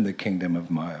live in the kingdom of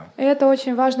Maya. И это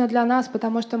очень важно для нас,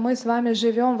 потому что мы с вами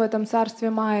живем в этом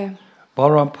царстве Майи.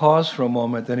 Balaram paused for a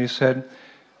moment, then he said,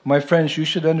 my friends, you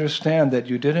should understand that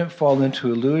you didn't fall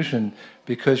into illusion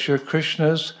because you're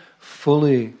Krishna's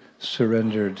fully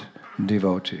surrendered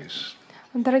devotees.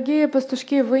 Дорогие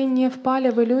пастушки, вы не впали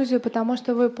в иллюзию, потому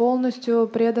что вы полностью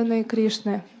преданы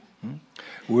Кришне.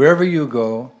 Wherever you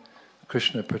go,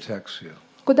 Krishna protects you.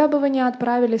 Куда бы вы ни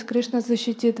отправились, Кришна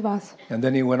защитит вас. And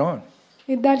then he went on.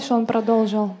 И дальше он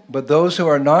продолжил. But those who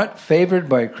are not favored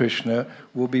by Krishna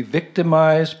will be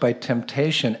victimized by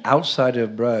temptation outside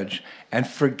of Braj and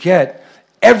forget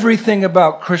everything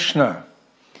about Krishna.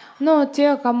 Но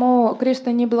те, кому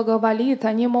Кришна не благоволит,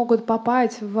 они могут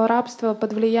попасть в рабство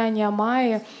под влиянием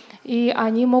Майи, и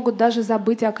они могут даже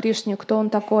забыть о Кришне, кто он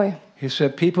такой. He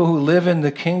said, people who live in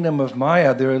the kingdom of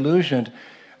Maya, they're illusioned,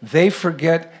 they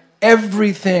forget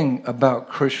everything about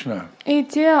Krishna. И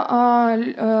те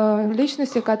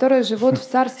личности, которые живут в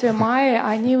царстве Майи,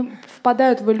 они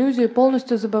впадают в иллюзию и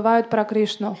полностью забывают про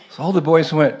Кришну. So all the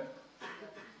boys went,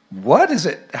 what is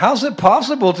it? How's it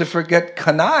possible to forget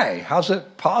Kanai? How's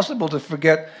it possible to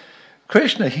forget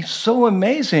Krishna? He's so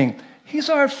amazing. He's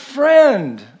our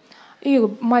friend. И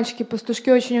мальчики-пастушки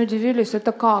очень удивились,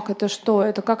 это как, это что,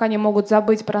 это как они могут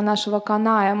забыть про нашего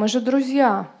Каная, мы же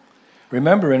друзья.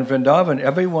 Remember, in Vrindavan,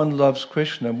 everyone loves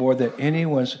Krishna more than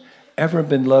anyone's ever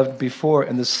been loved before.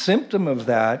 And the symptom of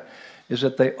that is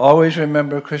that they always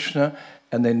remember Krishna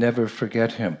and they never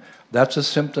forget him. That's a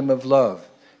symptom of love.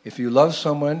 If you love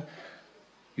someone,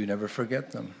 you never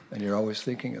forget them and you're always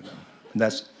thinking of them. And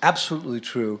that's absolutely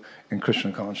true in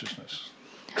Krishna consciousness.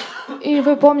 И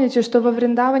вы помните, что во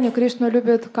Вриндаване Кришну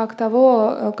любят как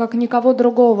того, как никого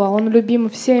другого. Он любим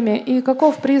всеми. И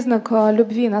каков признак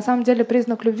любви? На самом деле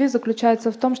признак любви заключается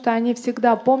в том, что они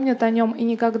всегда помнят о нем и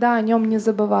никогда о нем не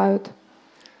забывают.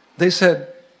 They said,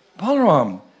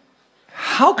 Balaram,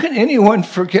 how can anyone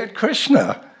forget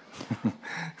Krishna?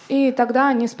 И тогда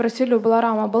они спросили у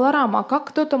Баларама, Баларам, а как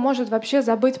кто-то может вообще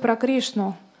забыть про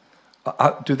Кришну?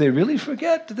 Do they really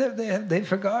forget? They've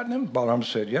forgotten him? Balaram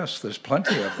said, yes, there's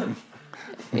plenty of them.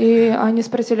 И они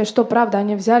спросили, что правда,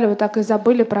 они взяли вот так и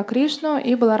забыли про Кришну,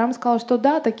 и Баларам сказал, что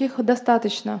да, таких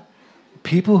достаточно.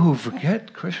 People who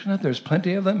forget Krishna, there's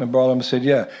plenty of them? And Balaram said,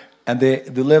 yeah. And they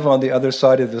live on the other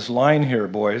side of this line here,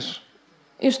 boys.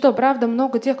 И что, правда,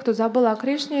 много тех, кто забыл о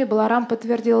Кришне, и Баларам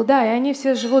подтвердил, да, и они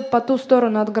все живут по ту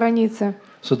сторону от границы.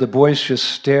 So the boys just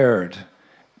stared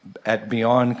at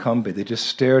beyond Kambi. They just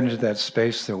stared into that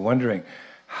space. They're wondering,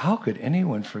 how could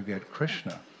anyone forget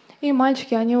Krishna? И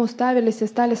мальчики, они уставились и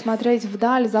стали смотреть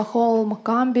вдаль за холм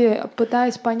Камби,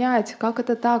 пытаясь понять, как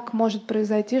это так может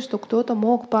произойти, что кто-то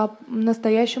мог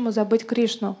по-настоящему забыть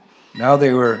Кришну. Now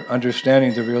they were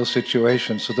understanding the real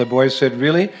situation. So the boys said,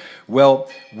 really? Well,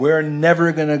 we're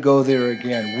never going to go there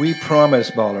again. We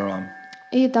promise, Balaram.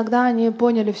 И тогда они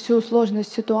поняли всю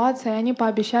сложность ситуации, и они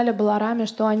пообещали Балараме,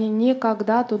 что они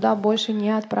никогда туда больше не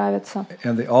отправятся.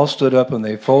 And they all stood up and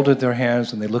they folded their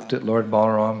hands and they looked at Lord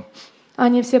Balaram.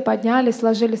 Они все поднялись,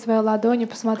 сложили свои ладони,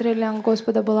 посмотрели на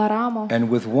Господа Балараму. And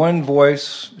with one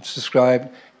voice, it's described,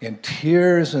 in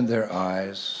tears in their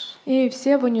eyes, И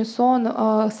все в унисон,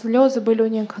 слезы были у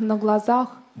них на глазах.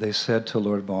 they said to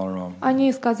Lord Balaram,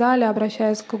 Они сказали,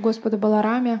 обращаясь к Господу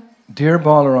Балараме, Dear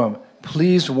Balaram,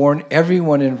 please warn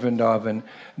everyone in Vrindavan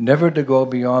never to go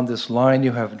beyond this line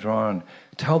you have drawn.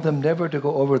 Tell them never to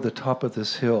go over the top of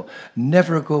this hill.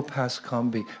 Never go past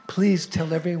Kambi. Please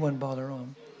tell everyone,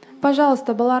 Balaram.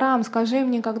 пожалуйста, Баларам, скажи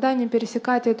им никогда не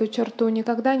пересекать эту черту,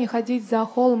 никогда не ходить за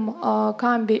холм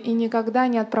Камби и никогда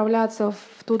не отправляться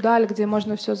в ту даль, где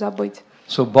можно все забыть.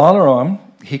 So Balaram,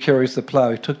 he carries the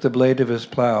plow. He took the blade of his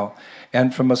plow,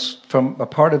 and from a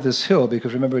part of this hill,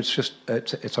 because remember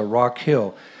it's a rock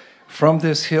hill. From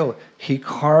this hill, he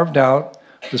carved out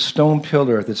the stone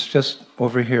pillar that's just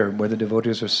over here where the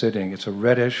devotees are sitting. It's a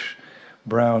reddish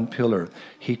brown pillar.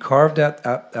 He carved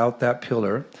out that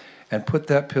pillar and put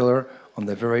that pillar on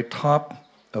the very top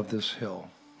of this hill.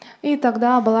 И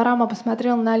тогда Баларама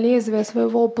посмотрел на лезвие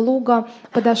своего плуга,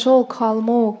 подошел к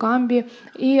холму Камби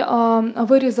и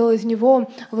вырезал из него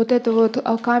вот эту вот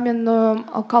каменную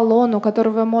колонну,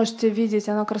 которую вы можете видеть,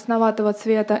 она красноватого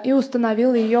цвета, и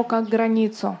установил ее как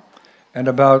границу. And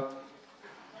about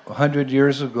 100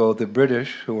 years ago, the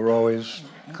British, who were always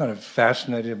kind of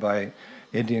fascinated by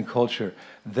Indian culture,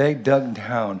 they dug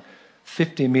down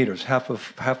 50 meters, half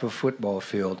a football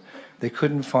field. They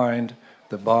couldn't find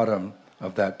the bottom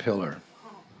of that pillar.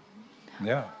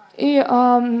 Yeah. И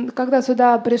когда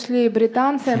сюда пришли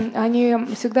британцы, они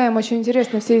всегда им очень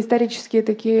интересны все исторические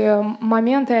такие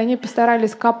моменты, и они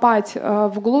постарались копать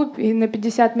вглубь, и на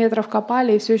 50 метров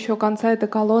копали, и все еще конца этой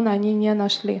колонны они не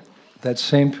нашли. That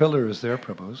same pillar is there,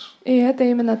 Prabhus. И это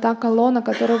именно та колонна,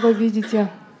 которую вы видите.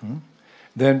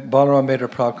 Then Balaram made a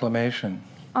proclamation.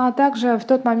 А также в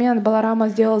тот момент Баларама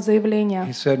сделал заявление.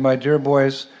 He said, "My dear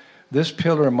boys, this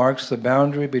pillar marks the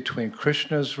boundary between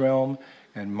Krishna's realm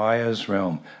and Maya's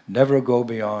realm. Never go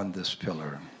beyond this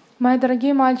pillar." Мои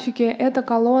дорогие мальчики, эта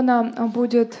колонна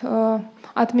будет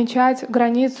отмечать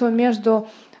границу между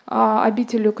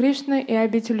обителью Кришны и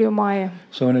обителью Майи.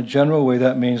 So in a general way,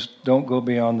 that means don't go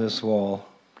beyond this wall.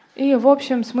 И в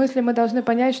общем смысле мы должны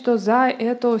понять, что за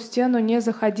эту стену не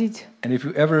заходить. And if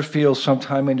you ever feel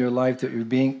sometime in your life that you're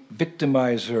being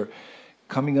victimized or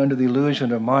coming under the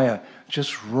illusion of Maya,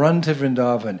 just run to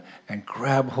Vrindavan and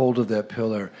grab hold of that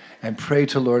pillar and pray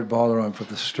to Lord Balaram for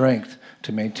the strength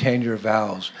to maintain your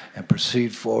vows and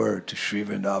proceed forward to Sri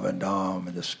Vrindavan Dham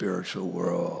in the spiritual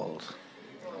world.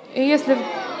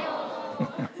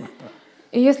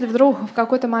 И если вдруг в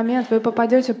какой-то момент вы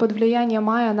попадете под влияние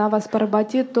Майя, она вас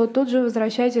поработит, то тут же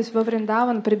возвращайтесь во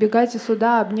Вриндаван, прибегайте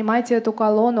сюда, обнимайте эту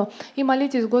колонну и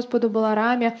молитесь Господу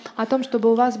Балараме о том,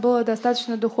 чтобы у вас было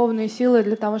достаточно духовной силы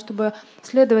для того, чтобы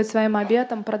следовать своим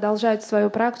обетам, продолжать свою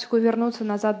практику и вернуться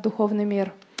назад в духовный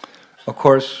мир. Of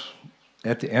course,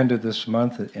 at the end of this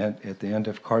month, at the end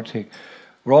of Kartik,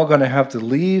 we're all going to have to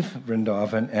leave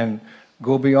Vrindavan and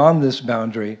go beyond this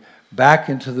boundary back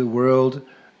into the world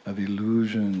of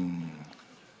illusion.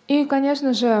 И,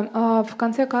 конечно же, в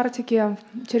конце Картики,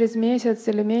 через месяц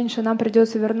или меньше, нам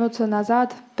придется вернуться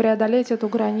назад, преодолеть эту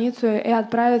границу и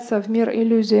отправиться в мир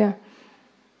иллюзии.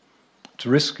 It's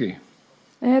risky.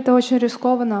 Это очень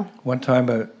рискованно. One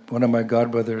time, one of my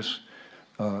godbrothers,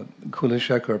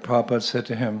 Kulashekar, Prabhupada said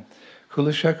to him,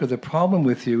 Kulashekar, the problem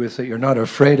with you is that you're not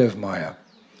afraid of Maya.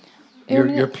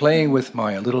 You're playing with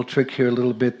Maya, a little trick here, a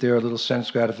little bit there, a little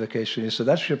sense gratification. He said,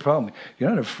 that's your problem. You're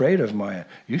not afraid of Maya.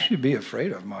 You should be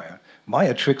afraid of Maya.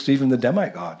 Maya tricks even the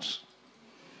demigods.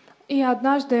 И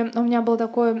однажды у меня был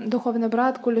такой духовный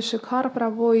брат Кули Шикхар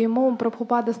Прабху, и ему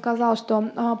Прабхупада сказал,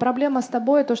 что проблема с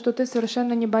тобой то, что ты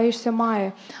совершенно не боишься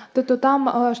Майи. Ты то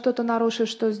там что-то нарушишь,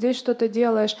 что здесь что-то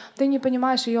делаешь. Ты не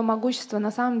понимаешь ее могущества.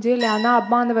 На самом деле она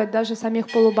обманывает даже самих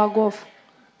полубогов.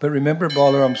 But remember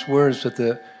Balaram's words that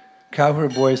the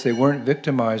cowherd boys, they weren't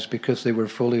victimized because they were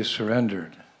fully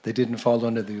surrendered. They didn't fall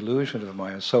under the illusion of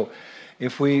Maya. So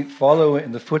if we follow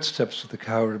in the footsteps of the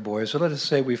cowherd boys, or let us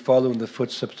say we follow in the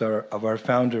footsteps of our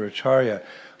founder Acharya,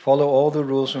 follow all the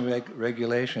rules and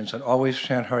regulations and always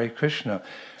chant Hare Krishna,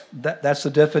 that's the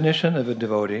definition of a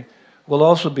devotee, will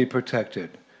also be protected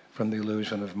from the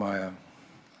illusion of Maya.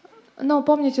 Но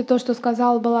помните то, что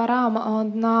сказал Баларам,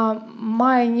 на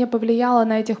Майя не повлияло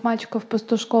на этих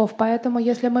мальчиков-пастушков, поэтому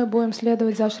если мы будем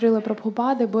следовать за Шрилой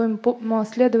Прабхупадой, будем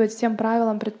следовать всем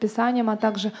правилам, предписаниям, а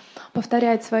также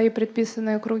повторять свои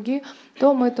предписанные круги,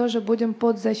 то мы тоже будем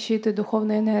под защитой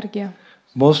духовной энергии.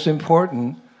 Most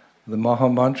important, the Maha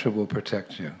Mantra will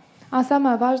protect you. А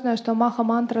самое важное, что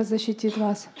Маха-мантра защитит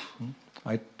вас.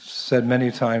 I said many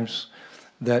times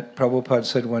that Prabhupada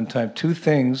said one time, two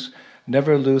things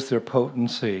never lose their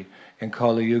potency in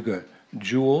Kali Yuga.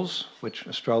 Jewels, which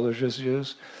astrologers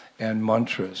use, and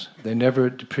mantras. They never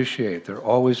depreciate. They're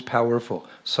always powerful.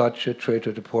 Satya,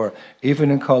 Treta, Dapur. Even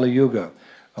in Kali Yuga,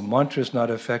 a mantra is not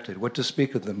affected. What to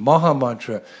speak of the Maha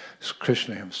Mantra is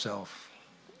Krishna himself.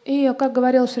 И, как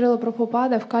говорил Шрила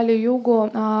Прабхупада, в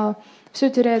Кали-югу все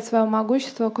теряет свое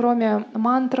могущество, кроме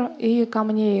мантр и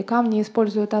камней. Камни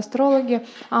используют астрологи,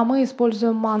 а мы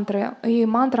используем мантры. И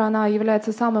мантра, она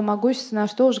является самой могущественной, а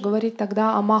что уж говорить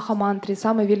тогда о Маха-мантре,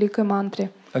 самой великой мантре.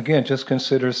 Again, just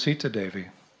consider Sita Devi.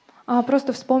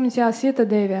 Просто вспомните о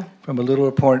Сита-деве. From a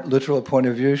literal point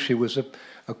of view, she was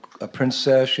a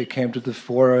princess. She came to the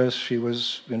forest. She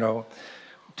was,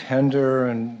 tender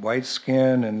and white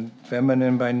skin and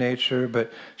feminine by nature, but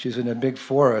she's in a big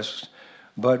forest.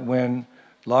 But when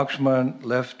Lakshman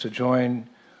left to join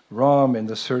Ram in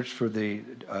the search for the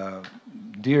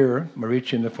deer,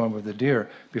 Marichi in the form of the deer,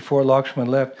 before Lakshman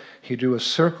left, he drew a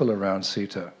circle around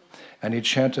Sita. and he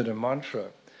chanted a mantra.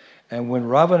 And when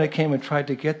Ravana came and tried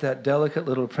to get that delicate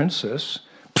little princess,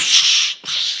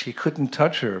 he couldn't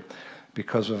touch her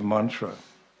because of mantra.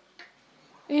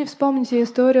 И вспомните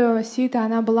историю Ситы.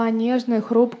 Она была нежной,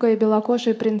 хрупкой,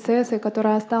 белокожей принцессой,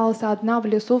 которая осталась одна в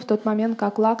лесу в тот момент,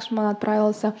 как Лакшман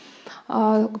отправился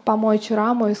помочь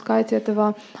Раму искать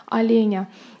этого оленя.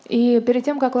 И перед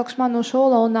тем, как Лакшман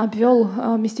ушел, он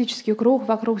обвел мистический круг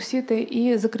вокруг Ситы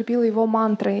и закрепил его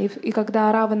мантрой. И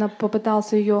когда Равана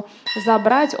попытался ее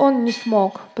забрать, он не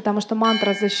смог, потому что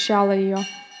мантра защищала ее.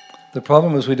 The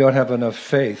problem is we don't have enough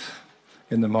faith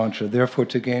in the mantra. Therefore,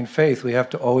 to gain faith, we have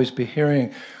to always be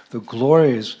hearing the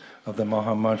glories of the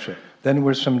Maha Mantra. Then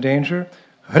we're some danger.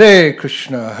 Hare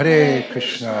Krishna,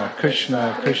 Krishna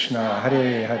Krishna,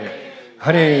 Hare Hare,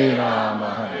 Hare Rama,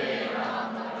 Hare.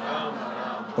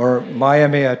 Or Maya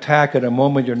may attack at a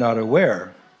moment you're not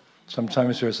aware.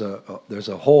 Sometimes there's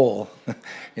a hole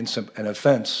in an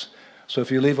offense. So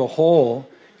if you leave a hole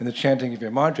in the chanting of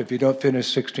your mantra, if you don't finish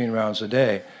 16 rounds a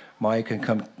day, Maya can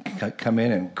come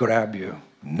in and grab you.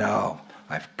 Now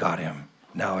I've got him.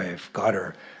 Now I've got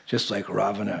her. Just like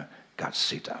Ravana got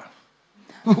Sita.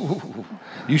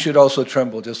 You should also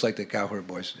tremble just like the cowherd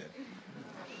boys did.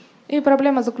 И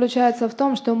проблема заключается в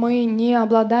том, что мы не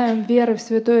обладаем верой в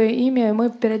святое имя, и мы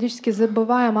периодически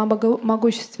забываем о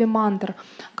могуществе мантр.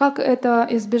 Как это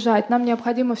избежать? Нам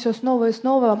необходимо все снова и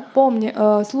снова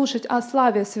слушать о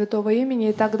славе святого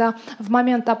имени, и тогда в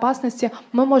момент опасности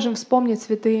мы можем вспомнить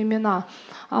святые имена.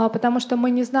 Потому что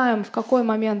мы не знаем, в какой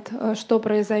момент что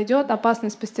произойдет.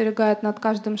 Опасность постерегает над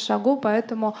каждым шагу,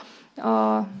 поэтому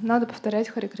надо повторять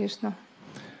Харе Кришна.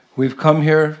 We've come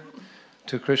here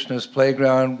to Krishna's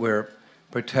playground. We're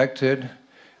protected.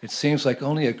 It seems like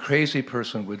only a crazy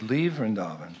person would leave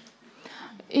Vrindavan.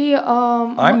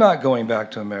 I'm not going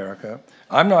back to America.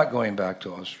 I'm not going back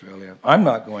to Australia. I'm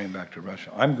not going back to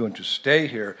Russia. I'm going to stay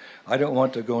here. I don't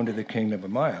want to go into the kingdom of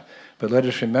Maya. But let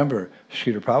us remember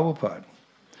Srila Prabhupada,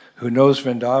 who knows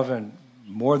Vrindavan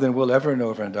more than we'll ever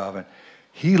know Vrindavan.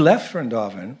 He left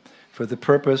Vrindavan for the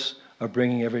purpose of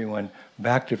bringing everyone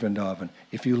back to Vrindavan.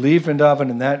 If you leave Vrindavan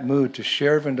in that mood to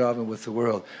share Vrindavan with the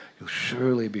world, you'll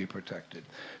surely be protected.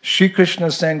 Shri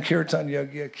Krishna Sankirtan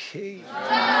Yagya Ki.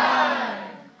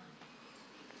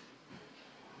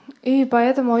 И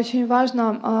поэтому очень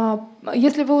важно,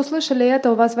 если вы услышали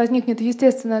это, у вас возникнет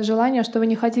естественное желание, что вы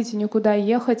не хотите никуда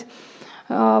ехать,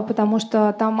 потому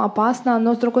что там опасно.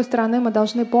 Но, с другой стороны, мы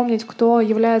должны помнить, кто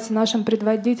является нашим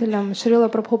предводителем. Шрила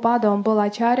Прабхупада, он был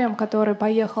ачарьем, который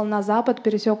поехал на запад,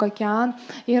 пересек океан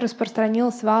и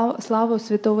распространил славу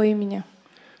святого имени.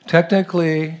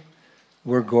 Technically,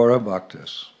 we're Gaura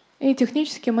Bhaktas. И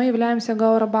технически мы являемся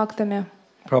Гаура-бхактами.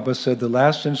 Prabhupada said the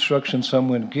last instruction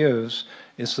someone gives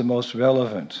is the most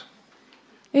relevant.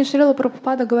 И Шрила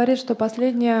Прабхупада говорит, что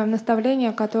последнее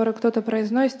наставление, которое кто-то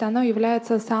произносит, оно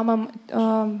является самым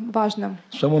важным.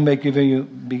 Someone may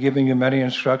be giving you many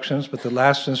instructions, but the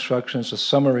last instruction is a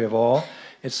summary of all.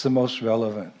 It's the most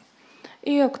relevant.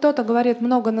 И кто-то говорит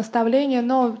много наставлений,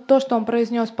 но то, что он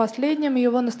произнес последним,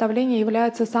 его наставление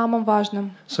является самым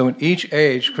важным. So in each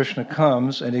age, Krishna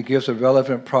comes and he gives a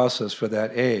relevant process for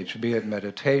that age, be it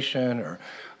meditation or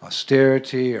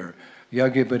austerity or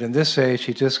yoga. But in this age,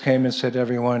 he just came and said to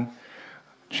everyone,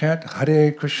 chant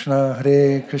Hare Krishna,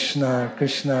 Krishna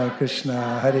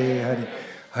Krishna, Hare Hare,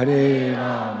 Hare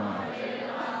Rama.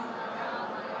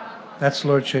 That's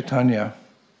Lord Chaitanya.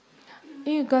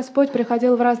 И Господь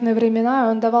приходил в разные времена, и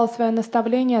Он давал свои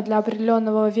наставления для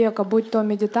определенного века, будь то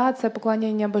медитация,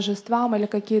 поклонение божествам или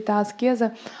какие-то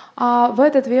аскезы. А в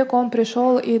этот век Он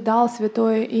пришел и дал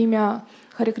святое имя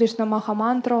Харе Кришна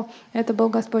Махамантру. Это был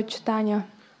Господь Чайтанья.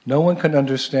 No one can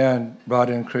understand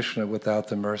Radha and Krishna without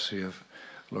the mercy of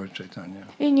Lord Chaitanya.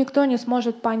 И никто не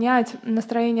сможет понять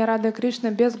настроение Рады и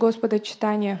Кришны без Господа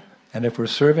Чайтаньи. And if we're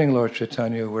serving Lord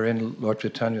Chaitanya, we're in Lord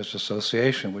Chaitanya's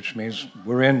association, which means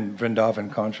we're in Vrindavan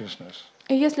consciousness.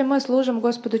 И если мы служим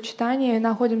Господу Чайтаньи и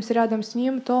находимся рядом с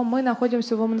Ним, то мы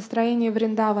находимся в настроении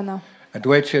Вриндавана.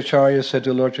 Advaita Acharya said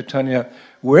to Lord Chaitanya,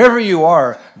 wherever you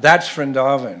are, that's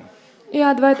Vrindavan. И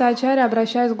Адвайта Ачарья,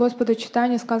 обращаясь к Господу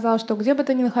Чайтаньи, сказал, что где бы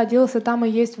ты ни находился, там и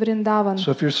есть Вриндаван.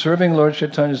 So if you're serving Lord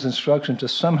Chaitanya's instruction to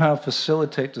somehow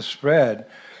facilitate the spread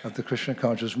of the Krishna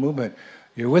conscious movement,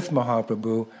 you're with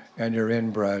Mahaprabhu and you're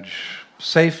in Braj,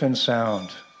 safe and sound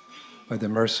by the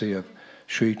mercy of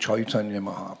Sri Chaitanya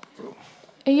Mahaprabhu.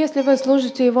 И если вы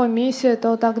служите Его миссии,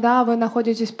 то тогда вы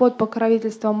находитесь под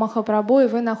покровительством Махапрабху, и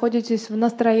вы находитесь в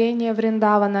настроении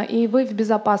Вриндавана, и вы в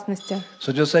безопасности.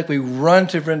 So just like we run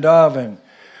to Vrindavan,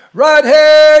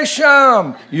 Radhe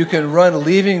Shyam, you can run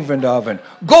leaving Vrindavan.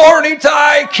 Gaur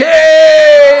Nitai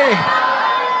Ke!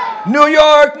 New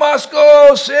York,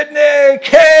 Moscow, Sydney,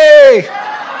 K.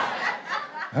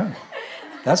 Oh,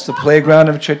 that's the playground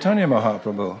of Chaitanya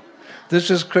Mahaprabhu. This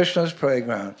is Krishna's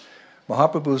playground.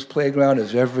 Mahaprabhu's playground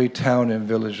is every town and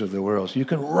village of the world. So you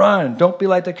can run. Don't be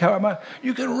like the Karama.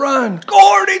 You can run.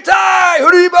 Gauritai,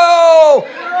 Haribo!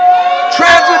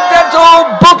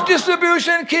 Transcendental book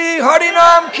distribution key,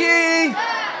 Harinam key,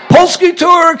 Polsky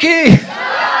tour key.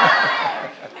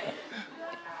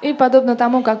 И подобно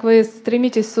тому, как вы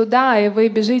стремитесь сюда, и вы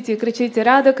бежите и кричите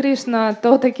 «Рада Кришна»,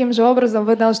 то таким же образом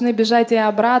вы должны бежать и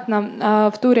обратно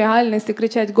в ту реальность и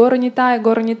кричать «Гора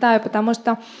Нитай, потому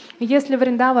что если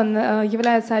Вриндаван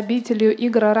является обителью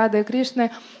игр Рады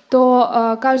Кришны,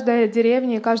 то каждая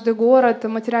деревня, каждый город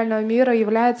материального мира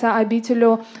является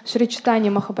обителью Шри Чайтаньи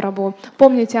Махапрабху.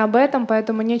 Помните об этом,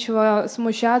 поэтому нечего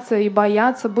смущаться и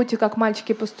бояться. Будьте как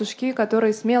мальчики-пастушки,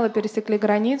 которые смело пересекли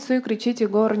границу, и кричите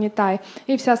 «Гора Нитай».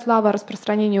 И вся слава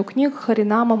распространению книг,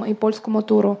 харинамам и польскому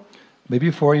туру.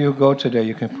 Before you go today,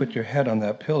 you can put your head on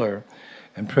that pillar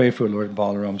and pray for Lord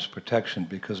Balaram's protection,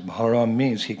 because Balaram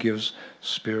means he gives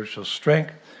spiritual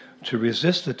strength to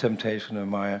resist the temptation of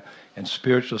Maya and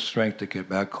spiritual strength to get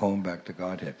back home, back to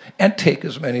Godhead, and take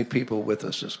as many people with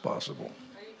us as possible.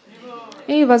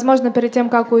 И, возможно, перед тем,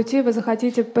 как уйти, вы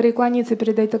захотите преклониться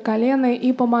перед этой колонной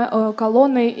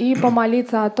и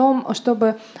помолиться о том,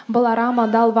 чтобы Баларама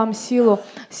дал вам силу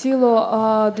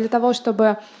для того,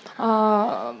 чтобы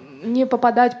не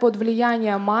попадать под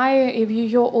влияние Майи и в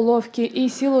ее уловки, и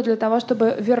силу для того,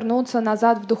 чтобы вернуться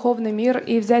назад в духовный мир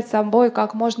и взять с собой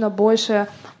как можно больше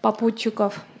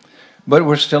попутчиков. But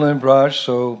we're still in Braj,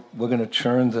 so we're going to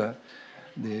churn the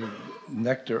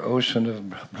nectar ocean of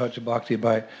Braja Bhakti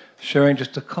by sharing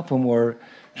just a couple more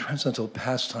transcendental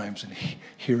pastimes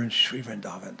here in Sri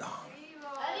Vrindavan Dham.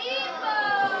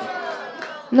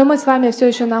 Но мы с вами все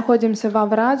еще находимся во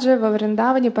Врадже, во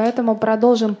Вриндаване, поэтому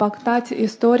продолжим поктать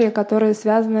истории, которые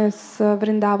связаны с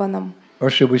Вриндаваном. Or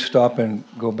should we stop and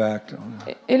go back?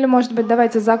 Или, может быть,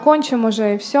 давайте закончим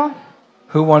уже и все.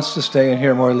 Who wants to stay and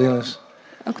hear more Leelas?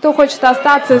 Кто хочет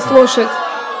остаться и слушать?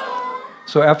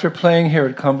 So after playing here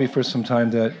at Kambi for some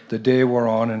time, the day wore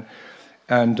on,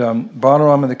 and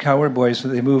Balaram and the Cowherd Boys,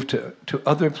 they moved to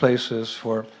other places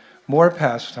for more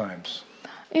pastimes.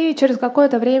 И через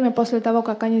какое-то время после того,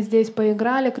 как они здесь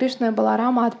поиграли, Кришна и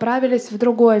Баларама отправились в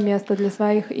другое место для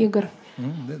своих игр.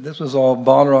 This was all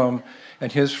Balaram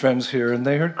and his friends here, and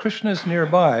they heard Krishna is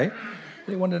nearby.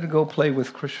 They wanted to go play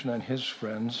with Krishna and his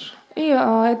friends. И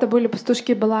это были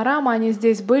пастушки Баларама, они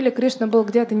здесь были, Кришна был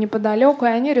где-то неподалеку, и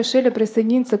они решили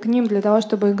присоединиться к ним для того,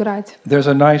 чтобы играть. There's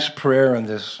a nice prayer in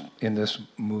this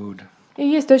mood. И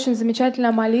есть очень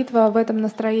замечательная молитва в этом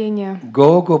настроении.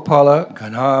 Go Gopala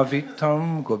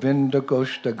Ganavitam Govinda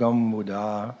Goshtagam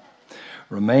Muda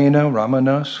Ramena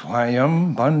Ramana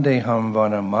Swayam Bandeham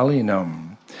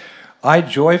Vanamalinam. I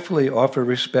joyfully offer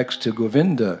respects to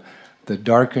Govinda, the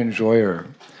dark enjoyer,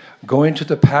 going to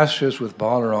the pastures with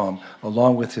Balaram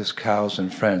along with his cows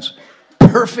and friends.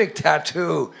 Perfect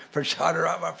tattoo for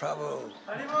Chaturama Prabhu.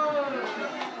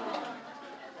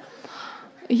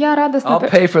 I'll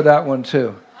pay for that one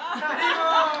too.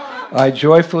 I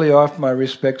joyfully offer my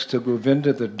respects to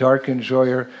Govinda, the dark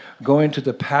enjoyer, going to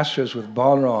the pastures with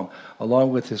Balaram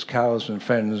along with his cows and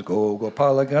friends. Go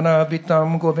Gopala Gana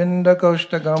Vitam Govinda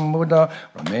Goshtagam Buddha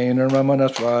Ramena Ramana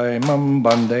Swayam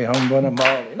Bandeham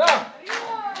Vanamali. No!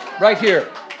 Right here.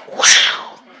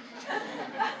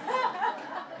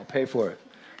 I'll pay for it.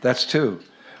 That's two.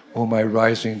 Oh, my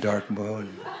rising dark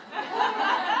moon.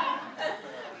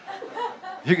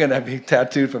 You're going to be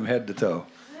tattooed from head to toe.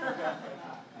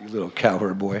 You little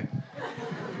cowherd boy.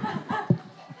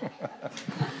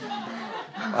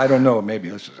 I don't know, maybe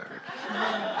this is it.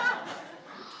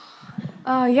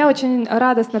 Я очень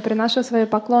радостно приношу свои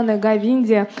поклоны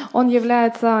Говинде. Он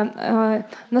является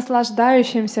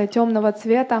наслаждающимся темного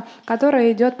цвета,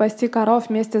 который идет пасти коров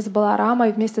вместе с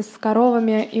Баларамой, вместе с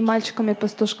коровами и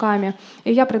мальчиками-пастушками.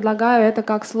 И я предлагаю это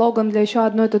как слоган для еще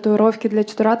одной татуировки для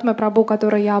Чатуратмы Прабху,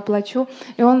 которую я оплачу.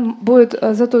 И он будет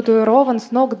зататуирован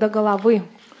с ног до головы.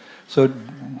 So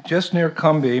just near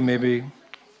Kambi, maybe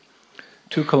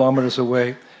 2 kilometers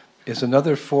away, is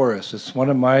another forest. It's one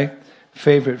of my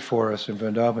favorite forests in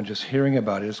Vrindavan, just hearing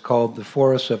about it. It's called the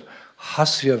forest of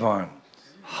Hasyavan.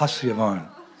 Hasyavan.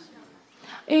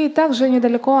 И также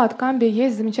недалеко от Камби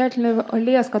есть замечательный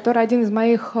лес, который один из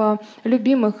моих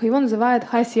любимых. Его называют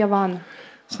Хасьяван.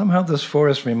 Somehow this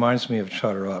forest reminds me of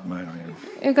Chaturatma.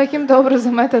 И каким-то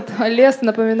образом этот лес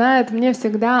напоминает мне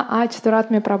всегда о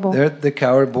Чатуратме Прабху. The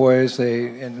Cowherd Boys,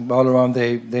 and Balaram,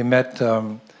 they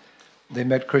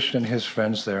met Krishna and his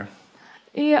friends there.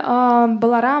 И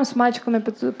Баларам с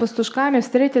мальчиками-пастушками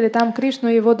встретили там Кришну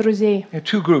и его друзей.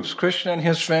 Two groups, Krishna and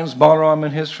his friends, Balaram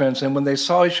and his friends. And when they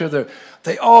saw each other,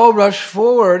 they all rushed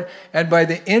forward. And by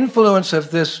the influence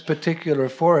of this particular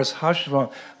forest, Hashvan,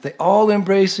 they all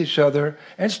embraced each other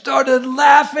and started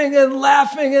laughing and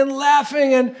laughing and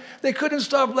laughing. And they couldn't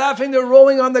stop laughing. They're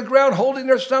rolling on the ground, holding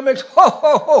their stomachs. Ho,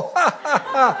 ho, ho, ha, ha,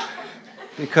 ha.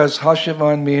 Because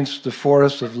Hashavan means the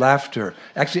forest of laughter.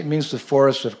 Actually, it means the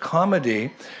forest of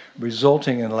comedy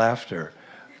resulting in laughter.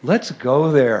 Let's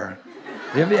go there.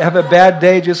 If you have a bad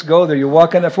day, just go there. You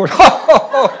walk in that forest, ho, ho,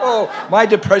 ho, ho. My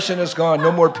depression is gone,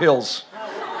 no more pills.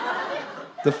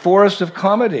 The forest of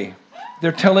comedy.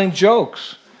 They're telling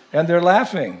jokes, and they're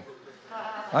laughing.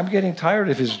 I'm getting tired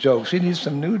of his jokes. He needs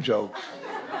some new jokes.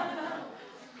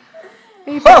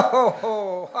 Ho, ho,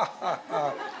 ho, ha, ha,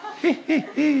 ha. Hi, hi,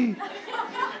 hi.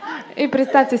 И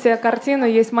представьте себе картину,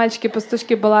 есть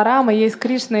мальчики-пастушки Баларама, есть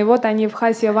Кришна, и вот они в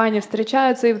Хасе-Ване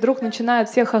встречаются, и вдруг начинают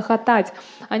все хохотать.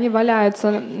 Они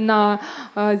валяются на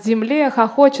земле,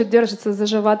 хохочут, держатся за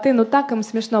животы, но так им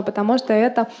смешно, потому что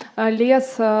это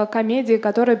лес комедии,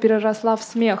 которая переросла в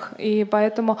смех. И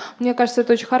поэтому, мне кажется,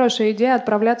 это очень хорошая идея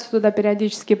отправляться туда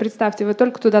периодически. Представьте, вы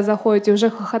только туда заходите, уже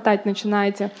хохотать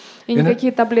начинаете, и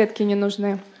никакие таблетки не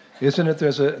нужны. Isn't it?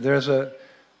 There's a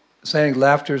saying,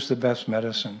 laughter is the best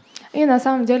medicine. И на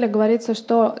самом деле говорится,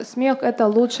 что смех — это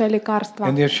лучшее лекарство.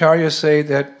 And the acharyas say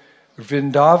that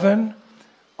Vrindavan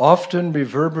often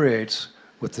reverberates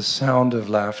with the sound of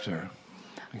laughter.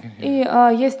 И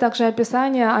есть также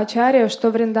описание ачарьи,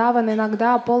 что Вриндаван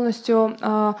иногда полностью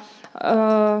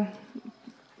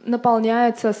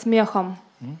наполняется смехом.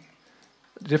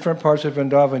 Different parts of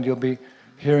Vrindavan, you'll be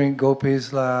hearing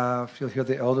gopis laugh, you'll hear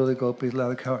the elderly gopis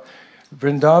laugh.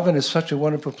 Vrindavan is such a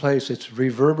wonderful place. It's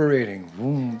reverberating.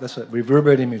 Vroom. That's what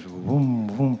reverberating means. Vroom,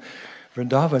 vroom.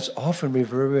 Vrindavan is often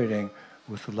reverberating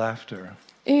with laughter.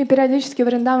 И периодически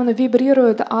Вриндаван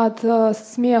вибрирует от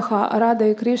смеха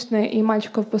Рады и Кришны и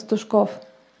мальчиков-пастушков.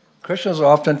 Krishna is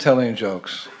often telling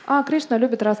jokes. А Кришна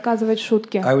любит рассказывать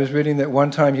шутки. I was reading that one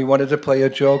time he wanted to play a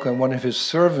joke on one of his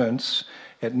servants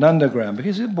at Nandagram,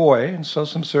 because he's a boy, and so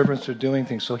some servants are doing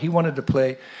things. So he wanted to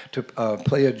play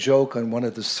a joke on one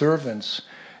of the servants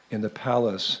in the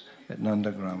palace at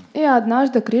Nandagram. И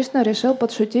однажды Кришна решил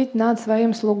подшутить над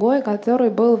своим слугой, который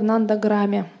был в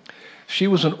Нандаграме. She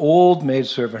was an old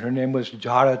maidservant. Her name was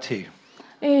Jarati.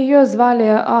 И ее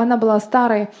звали, она была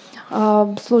старой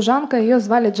служанкой, ее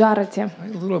звали Джарати.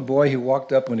 A little boy, he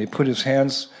walked up and he put his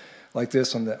hands like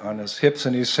this on his hips,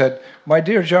 and he said, "My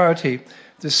dear Jarati,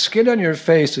 the skin on your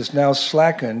face is now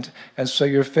slackened, and so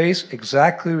your face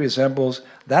exactly resembles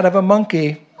that of a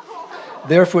monkey.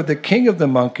 Therefore, the king of the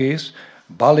monkeys,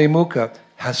 Balimukha,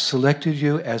 has selected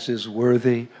you as his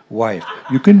worthy wife.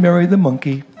 You can marry the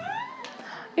monkey."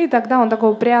 И тогда он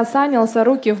такой приосанился,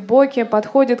 руки в боки,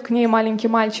 подходит к ней маленький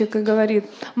мальчик и говорит: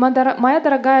 «Моя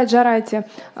дорогая Джарати,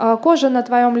 кожа на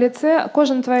твоем лице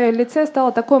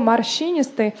стала такой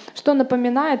морщинистой, что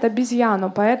напоминает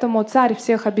обезьяну, поэтому царь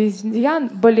всех обезьян,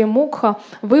 Балимукха,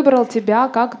 выбрал тебя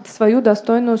как свою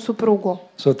достойную супругу».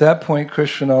 So at that point,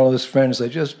 Krishna and all his friends, they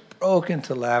just broke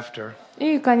into laughter.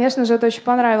 И, конечно же, это очень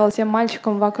понравилось всем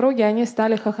мальчикам в округе, они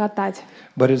стали хохотать.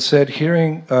 But it said,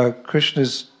 hearing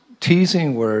Krishna's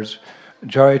teasing words,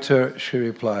 Jarita, she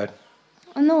replied,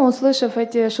 Ну, услышав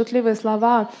эти шутливые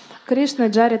слова, Кришна,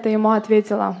 Джарита ему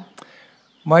ответила: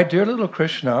 "My dear little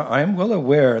Krishna, I am well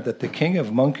aware that the king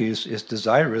of monkeys is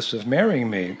desirous of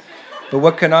marrying me. But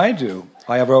what can I do?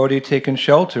 I have already taken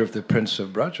shelter of the prince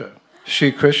of Braja,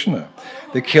 Shri Krishna,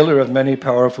 the killer of many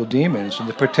powerful demons and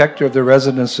the protector of the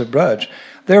residents of Braj.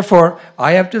 Therefore,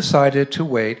 I have decided to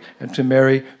wait and to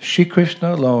marry Shri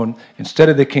Krishna alone instead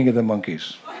of the king of the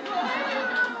monkeys."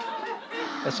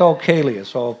 It's all Kali,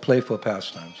 it's all playful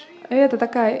pastimes. И это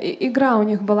такая игра у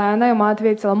них была, и она ему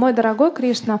ответила: «Мой дорогой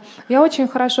Кришна, я очень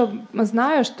хорошо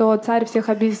знаю, что царь всех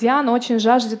обезьян очень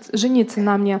жаждет жениться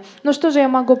на мне. Но что же я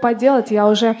могу поделать? Я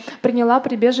уже приняла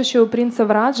прибежище у принца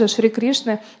Враджа, Шри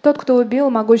Кришны, тот, кто убил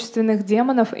могущественных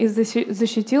демонов и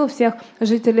защитил всех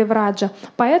жителей Враджа.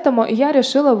 Поэтому я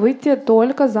решила выйти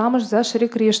только замуж за Шри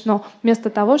Кришну, вместо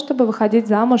того, чтобы выходить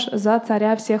замуж за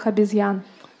царя всех обезьян».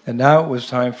 And now it was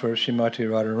time for Srimati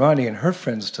Radharani and her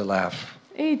friends to laugh.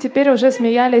 И теперь уже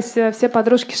смеялись все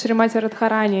подружки Шримати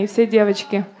Радхарани и все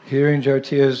девочки. Hearing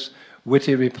Jaratiya's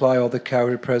witty reply, all the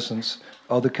cowherd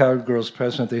girls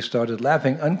present, they started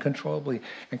laughing uncontrollably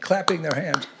and clapping their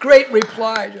hands. Great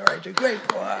reply, Jaratiya, great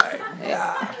reply.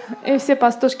 Yeah. И все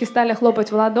пастушки стали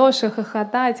хлопать в ладоши,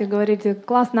 хохотать и говорить: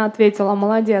 «Классно ответила,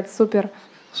 молодец, супер».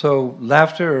 So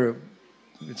laughter,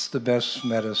 it's the best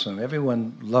medicine.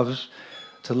 Everyone loves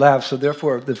to laugh. So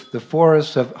therefore, the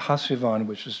forest of Hasyavan,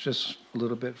 which is just a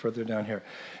little bit further down here,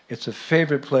 it's a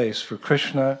favorite place for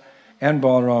Krishna and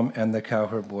Balaram and the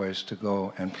cowherd boys to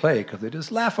go and play, because they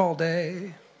just laugh all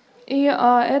day. И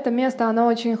это место, оно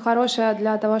очень хорошее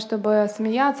для того, чтобы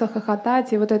смеяться,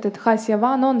 хохотать. И вот этот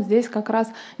Хасьяван, он здесь как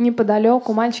раз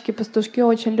неподалеку. Мальчики-пастушки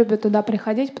очень любят туда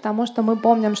приходить, потому что мы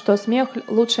помним, что смех —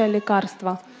 лучшее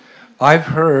лекарство. I've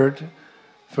heard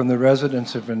from the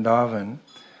residents of Vrindavan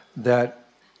that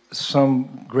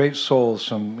some great souls,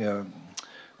 some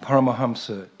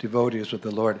Paramahamsa devotees of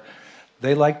the Lord,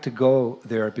 they like to go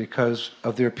there because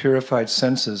of their purified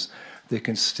senses. They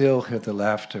can still hear the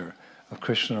laughter of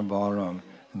Krishna and Balaram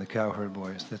and the cowherd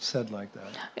boys. That's said like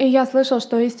that. И я слышал,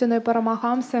 что истинные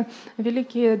парамахамсы,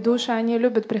 великие души, они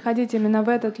любят приходить именно в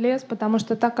этот лес, потому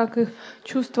что так как их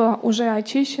чувства уже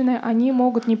очищены, они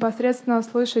могут непосредственно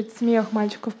слышать смех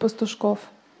мальчиков-пастушков.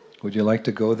 Would you like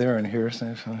to go there and hear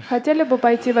something? Хотели бы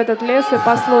пойти в этот лес и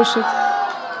послушать?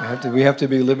 We have to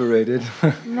be liberated.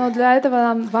 Но для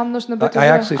этого вам нужно быть уже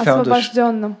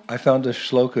освобожденным. I found a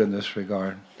shloka in this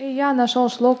regard. И я нашел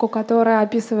шлоку, которая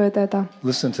описывает это.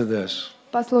 Listen to this.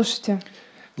 Послушайте.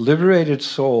 Liberated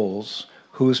souls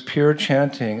whose pure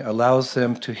chanting allows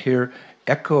them to hear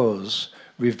echoes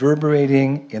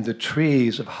reverberating in the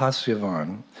trees of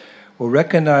Hasyavan will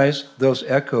recognize those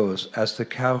echoes as the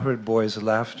cowherd boys'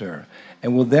 laughter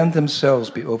and will then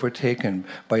themselves be overtaken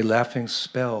by laughing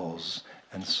spells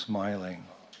and smiling.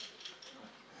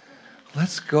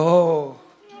 Let's go.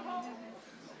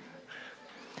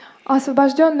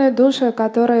 Освобожденные души,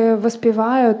 которые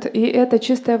воспевают, и это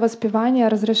чистое воспевание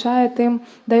разрешает им,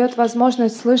 дает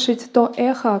возможность слышать то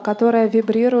эхо, которое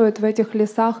вибрирует в этих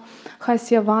лесах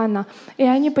Хасьявана. И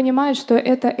они понимают, что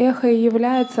это эхо и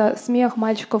является смех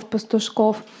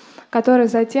мальчиков-пастушков, который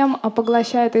затем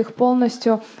поглощает их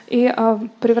полностью и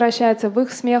превращается в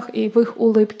их смех и в их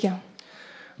улыбки.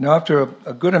 Now, after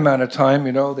a good amount of time,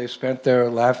 they spent there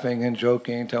laughing and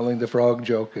joking, telling the frog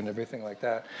joke and everything like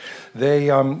that. They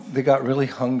got really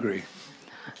hungry.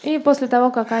 И после того,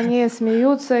 как они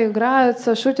смеются,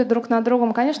 играются, шутят друг над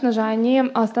другом, конечно же, они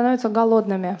становятся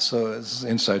голодными. So it's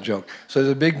an inside joke. So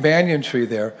there's a big banyan tree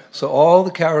there. So all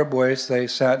the cowherd boys, they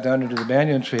sat down under the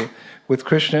banyan tree with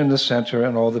Krishna in the center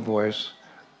and all the boys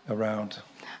around.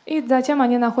 И затем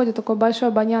они находят такое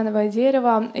большое баньяновое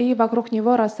дерево, и вокруг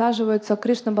него рассаживаются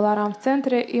Кришна, Баларам в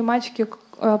центре, и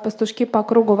мальчики-пастушки по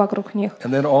кругу вокруг них.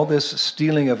 And then all this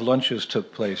stealing of lunches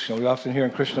took place. We often hear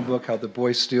in Krishna book how the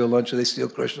boys steal lunch, they steal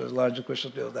Krishna's lunch,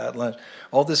 Krishna steals that lunch.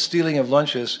 All this stealing of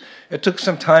lunches, it took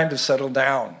some time to settle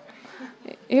down.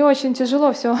 И очень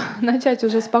тяжело все начать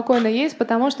уже спокойно есть,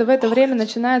 потому что в это время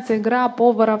начинается игра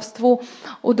по воровству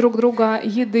у друг друга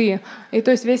еды. И то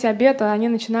есть весь обед они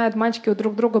начинают, мальчики, у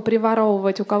друг друга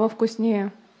приворовывать, у кого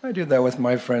вкуснее. I do that with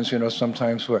my friends,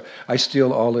 sometimes where I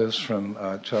steal olives from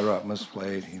Charatma's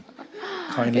plate. He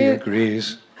kindly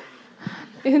agrees.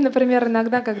 И, например,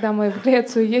 иногда, когда мы в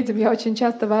Грецию едем, я очень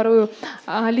часто ворую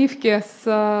оливки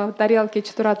с тарелки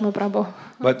Чатуратмы Прабху.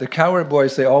 But the cowherd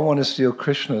boys, they all want to steal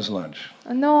Krishna's lunch.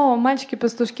 Но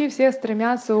мальчики-пастушки все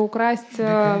стремятся украсть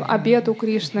обед у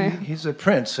Кришны. He's a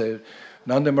prince.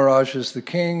 Nanda Maharaj is the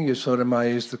king, Yasoda Maya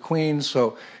is the queen,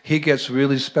 so he gets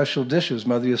really special dishes.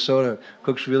 Mother Yasoda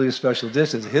cooks really special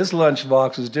dishes. His lunch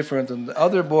box is different than the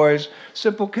other boys,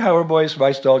 simple cowherd boys,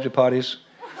 rice dal chapatis.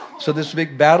 So there's a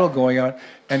big battle going on,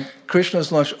 and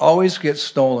Krishna's lunch always gets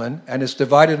stolen, and it's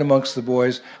divided amongst the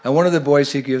boys, and one of the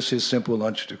boys, he gives his simple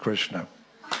lunch to Krishna.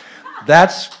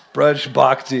 That's Braj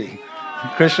Bhakti.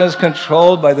 Krishna is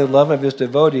controlled by the love of his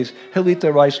devotees. He'll eat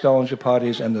the rice dal and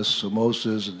chapatis and the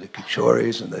samosas and the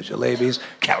kachoris and the jalebis.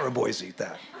 Cowherd boys eat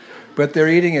that. But they're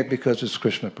eating it because it's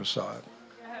Krishna Prasad.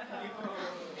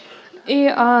 И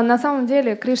на самом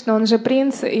деле Кришна, он же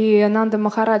принц, и Нанда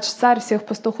Махарадж царь всех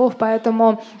пастухов,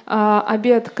 поэтому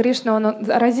обед Кришны, он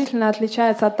разительно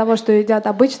отличается от того, что едят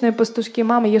обычные пастушки.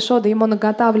 Мама Яшода ему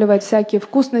наготавливает всякие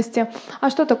вкусности. А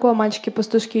что такое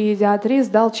мальчики-пастушки едят? Рис,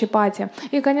 дал, чапати.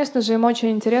 И, конечно же, им очень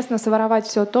интересно своровать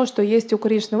все то, что есть у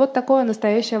Кришны. Вот такое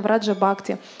настоящее враджа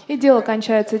бхакти. И дело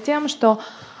кончается тем, что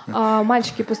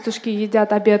мальчики-пастушки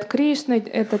едят обед Кришны,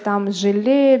 это там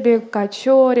желеби,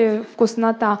 качори,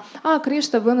 вкуснота. А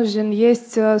Кришна вынужден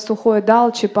есть сухой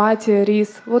дал, чапати,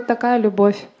 рис. Вот такая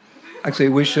любовь. Actually,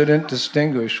 we shouldn't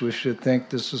distinguish. We should think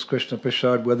this is Krishna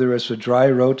Prasad, whether it's a dry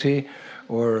roti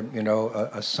or,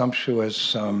 a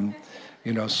sumptuous,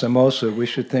 samosa. We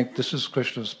should think this is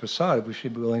Krishna's Prasad. We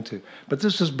should be willing to. But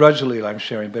this is Braj Leela I'm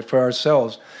sharing. But for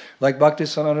ourselves, like Bhakti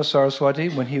Siddhanta Saraswati,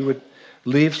 when he would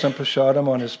leave some prasadam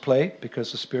on his plate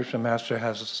because the spiritual master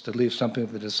has us to leave something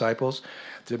for the disciples.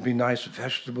 There'd be nice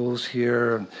vegetables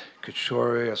here, and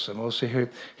kachori or samosa here.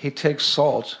 He takes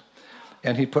salt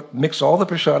and he mix all the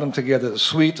prasadam together, the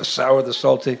sweet, the sour, the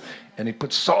salty, and he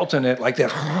puts salt in it like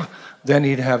that. Then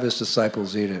he'd have his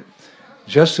disciples eat it.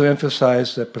 Just to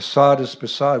emphasize that prasad is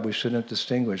prasad, we shouldn't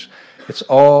distinguish. It's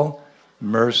all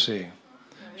mercy.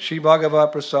 Shri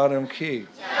Bhagavat Prasadam Ki.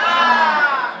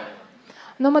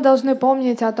 Но мы должны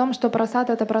помнить о том, что прасад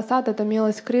 — это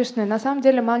милость Кришны. На самом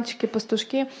деле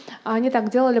мальчики-пастушки, они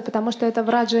так делали, потому что это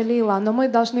враджа лила. Но мы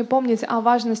должны помнить о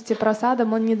важности прасада.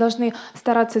 Мы не должны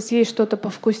стараться съесть что-то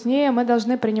повкуснее. Мы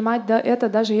должны принимать это,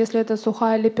 даже если это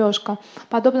сухая лепешка.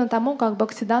 Подобно тому, как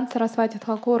Бхактисиданта Сарасвати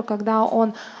Тхакур, когда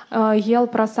он ел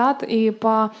прасад, и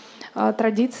по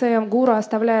традиции гуру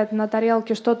оставляет на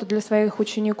тарелке что-то для своих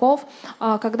учеников.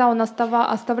 Когда он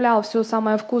оставлял все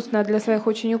самое вкусное для своих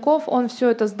учеников, он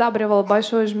все это сдабривал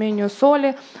большой жменью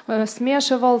соли,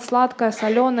 смешивал сладкое,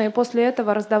 соленое, и после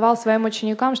этого раздавал своим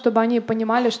ученикам, чтобы они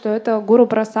понимали, что это гуру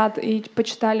прасад, и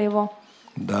почитали его.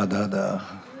 Да.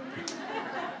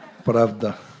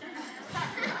 Правда.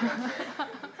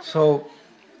 So,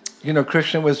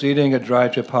 Krishna was eating a dry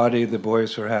chapati, the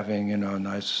boys were having,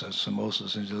 nice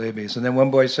samosas and jalebis. And then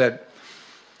one boy said,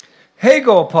 "Hey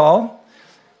Gopal,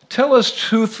 tell us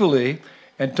truthfully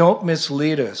and don't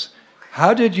mislead us.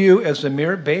 How did you, as a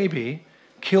mere baby,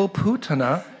 kill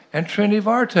Putana and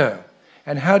Trinivarta?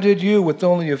 And how did you, with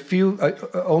only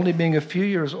being a few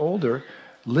years older,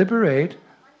 liberate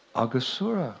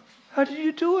Aghasura? How did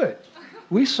you do it?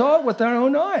 We saw it with our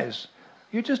own eyes.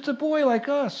 You're just a boy like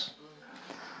us."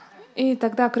 И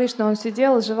тогда Кришна, он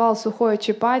сидел, жевал сухое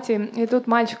чапати, и тут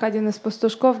мальчик, один из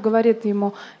пастушков, говорит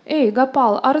ему: «Эй,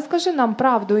 Гопал, а расскажи нам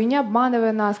правду и не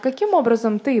обманывай нас. Каким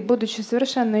образом ты, будучи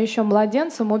совершенно еще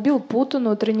младенцем, убил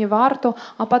Путану, Триниварту,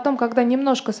 а потом, когда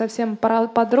немножко совсем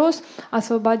подрос,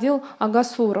 освободил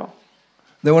Агасуру?»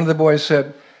 Then one of the boys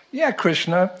said, "Yeah,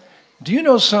 Krishna, do you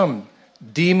know some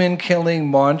demon-killing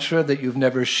mantra that you've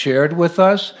never shared with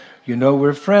us?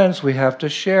 We're friends, we have to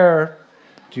share.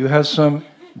 Do you have some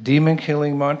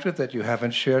demon-killing mantra that you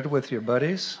haven't shared with your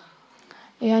buddies?"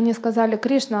 И они сказали: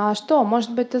 «Кришна, а что,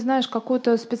 может быть, ты знаешь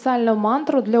какую-то специальную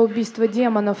мантру для убийства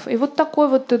демонов? И вот такой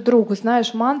вот ты друг,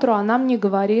 знаешь мантру, а нам не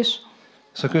говоришь».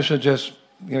 So Krishna just,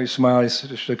 he smiled,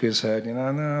 he shook his head,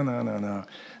 no.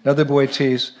 Another boy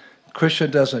teased, Krishna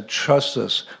doesn't trust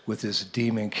us with his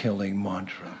demon-killing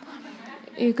mantra.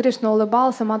 И Кришна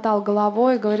улыбался, мотал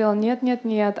головой, говорил: «Нет».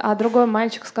 А другой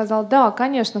мальчик сказал: «Да,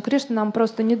 конечно, Кришна нам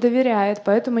просто не доверяет,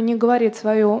 поэтому не говорит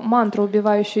свою мантру,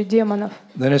 убивающую демонов».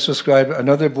 Then it's described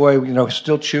another boy,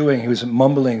 still chewing, he was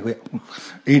mumbling,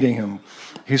 eating him.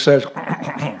 He says,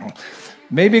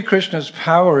 "Maybe Krishna's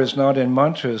power is not in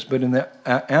mantras, but in the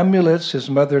amulets his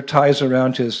mother ties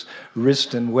around his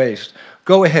wrist and waist.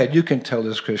 Go ahead, you can tell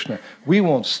us, Krishna. We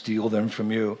won't steal them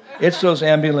from you. It's those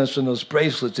amulets and those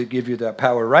bracelets that give you that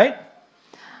power, right?"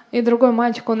 И другой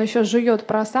мальчик, он еще жует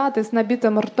прасад и с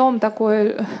набитым ртом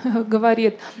такой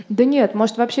говорит: «Да нет,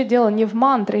 может, вообще дело не в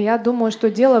мантре. Я думаю,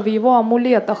 что дело в его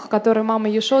амулетах, которые мама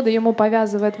Яшода ему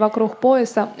повязывает вокруг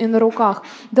пояса и на руках.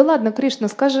 Да ладно, Кришна,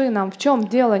 скажи нам, в чем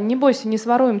дело? Не бойся, не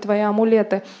своруем твои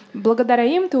амулеты. Благодаря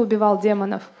им ты убивал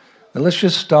демонов». Now let's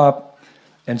just stop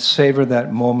and savor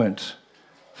that moment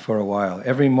for a while.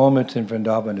 Every moment in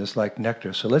Vrindavan is like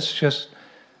nectar. So let's just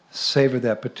savor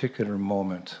that particular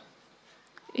moment.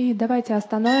 И давайте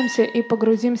остановимся и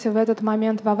погрузимся в этот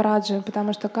момент во Враджи,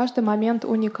 потому что каждый момент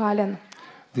уникален.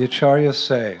 The acharyas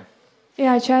say, И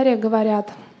ачарьи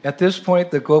говорят: at this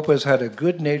point the Gopas had a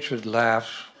good-natured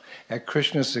laugh at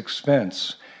Krishna's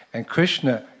expense, and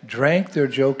Krishna drank their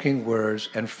joking words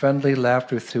and friendly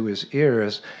laughter through his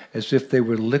ears as if they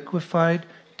were liquefied,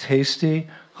 tasty,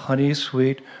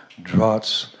 honey-sweet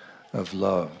draughts of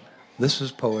love. This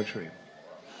is poetry.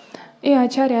 И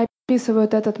ачарьи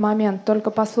описывают этот момент.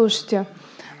 Только послушайте.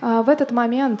 В этот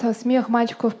момент смех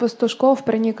мальчиков-пастушков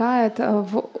проникает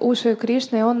в уши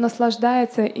Кришны, и он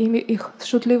наслаждается их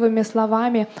шутливыми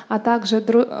словами, а также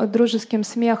дружеским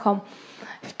смехом,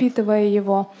 впитывая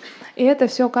его. И это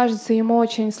все кажется ему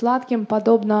очень сладким,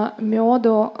 подобно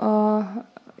меду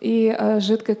и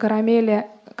жидкой карамели,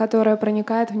 которая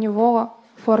проникает в него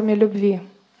в форме любви.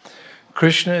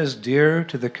 Krishna is dearer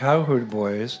to the cowherd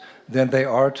boys than they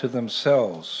are to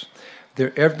themselves.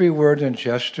 Their every word and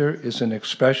gesture is an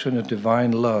expression of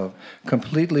divine love,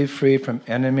 completely free from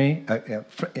envy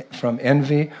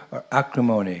or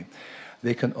acrimony.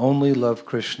 They can only love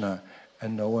Krishna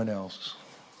and no one else.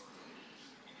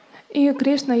 И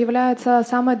Кришна является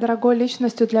самой дорогой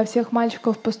личностью для всех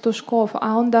мальчиков-пастушков,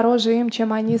 а он дороже им,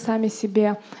 чем они сами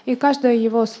себе. И каждое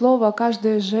его слово,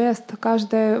 каждый жест,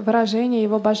 каждое выражение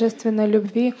его божественной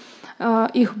любви,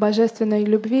 их божественной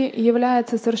любви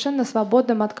является совершенно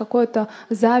свободным от какой-то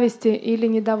зависти или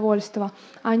недовольства.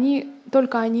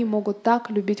 Только они могут так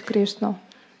любить Кришну.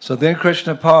 So then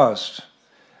Krishna paused.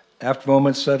 After a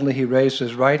moment, suddenly he raised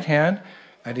his right hand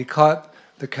and he caught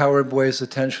the cowherd boy's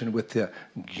attention with the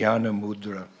Jnana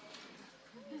Mudra.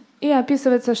 И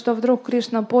описывается, что вдруг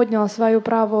Кришна поднял свою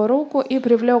правую руку и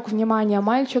привлек внимание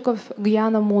мальчиков к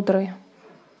Гьяна Мудрой.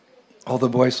 All the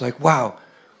boys like, wow,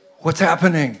 what's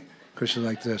happening? Krishna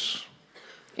like this.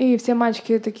 И все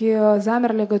мальчики такие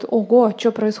замерли, говорят, ого,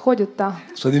 что происходит-то?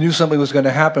 So they knew something was going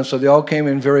to happen, so they all came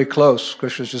in very close.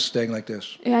 Krishna's just staying like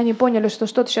this. И они поняли, что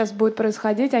что-то сейчас будет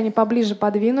происходить, они поближе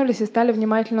подвинулись и стали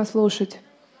внимательно слушать.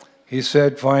 He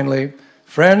said finally,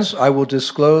 friends, I will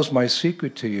disclose my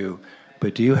secret to you,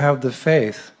 but do you have the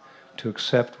faith to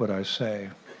accept what I say?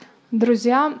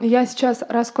 Друзья, я сейчас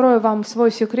раскрою вам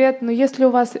свой секрет, но есть ли у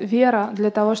вас вера для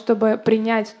того, чтобы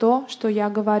принять то, что я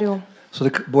говорю? So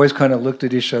the boys kind of looked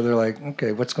at each other like,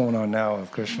 okay, what's going on now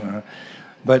with Krishna?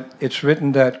 But it's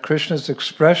written that Krishna's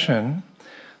expression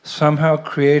somehow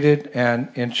created an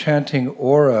enchanting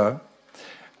aura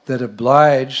that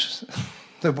obliged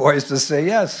the boys to say,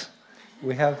 yes,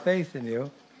 we have faith in you.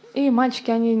 И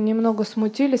мальчики, они немного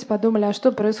смутились, подумали, а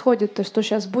что происходит-то, что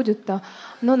сейчас будет-то?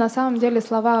 Но на самом деле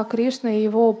слова Кришны и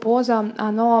его поза,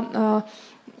 оно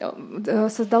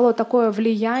создало такое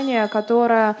влияние,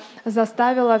 которое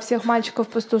заставило всех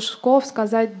мальчиков-пастушков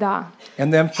сказать «да».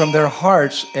 And then from their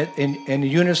hearts, in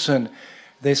unison,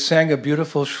 they sang a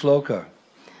beautiful shloka.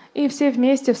 И все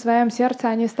вместе в своем сердце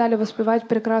они стали воспевать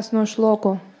прекрасную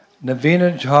шлоку.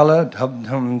 Navina jala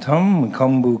dham tham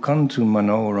kambu kantu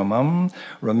manoramam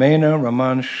ramena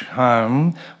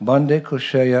ramansham bande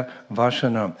kushaya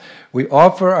vashanam. We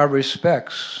offer our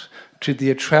respects to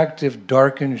the attractive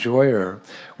dark enjoyer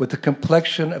with the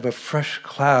complexion of a fresh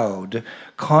cloud,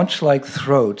 conch-like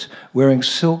throat, wearing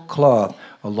silk cloth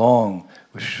along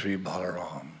with Sri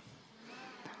Balaram.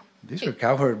 These are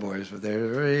cowherd boys, but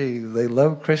they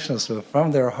love Krishna, so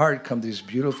from their heart come these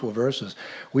beautiful verses.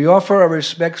 We offer our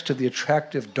respects to the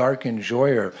attractive dark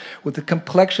enjoyer with the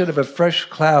complexion of a fresh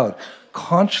cloud,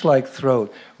 conch-like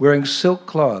throat, wearing silk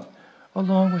cloth,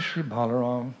 along with Sri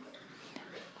Balaram.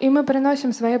 И мы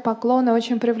приносим свои поклоны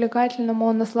очень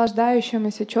привлекательному,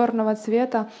 наслаждающемуся черного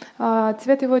цвета.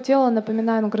 Цвет его тела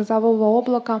напоминает грозового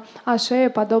облака, а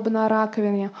шея подобна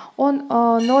раковине. Он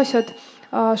носит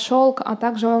шелк, а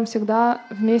также он всегда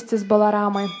вместе с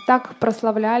Баларамой. Так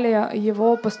прославляли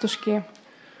его пастушки.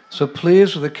 So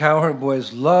pleased with the cowherd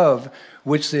boys' love,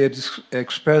 which they had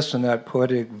expressed in that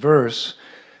poetic verse,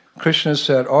 Krishna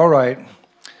said, all right,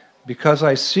 because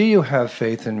I see you have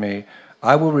faith in me,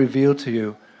 I will reveal to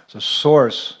you the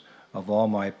source of all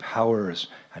my powers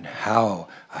and how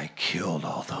I killed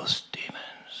all those demons.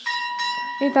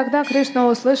 И тогда Кришна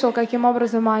услышал, каким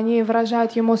образом они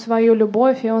выражают ему свою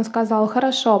любовь, и он сказал: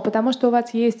 «Хорошо, потому что у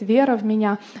вас есть вера в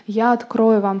меня, я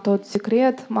открою вам тот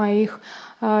секрет моих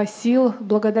сил,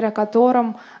 благодаря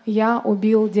которым я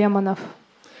убил демонов».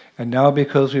 And now,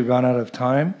 because we run out of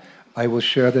time, I will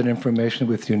share that information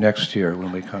with you next year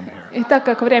when we come here. И так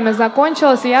как время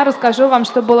закончилось, я расскажу вам,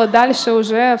 что было дальше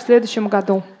уже в следующем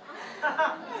году.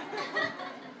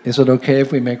 Is it okay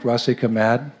if we make Rasika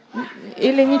mad?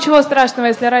 Или ничего страшного,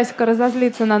 если Расика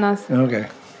разозлится на нас? Okay.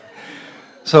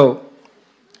 So,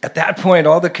 at that point,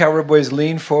 all the cowherd boys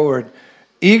leaned forward,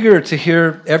 eager to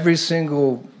hear every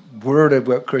single word of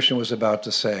what Krishna was about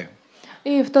to say.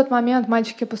 И в тот момент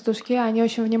мальчики-пастушки, они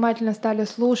очень внимательно стали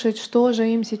слушать, что же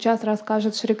им сейчас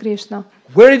расскажет Шри Кришна.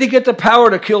 Where did he get the power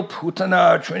to kill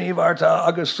Putana, Trinivarta,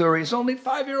 Agasuri? He's only a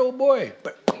 5-year-old boy,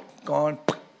 but gone,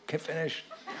 finished.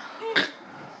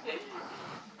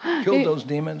 Killed those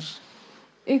demons.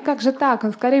 И как же так?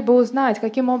 Скорее бы узнать,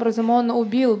 каким образом он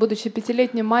убил, будучи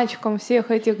 5-летним мальчиком, всех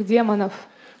этих демонов.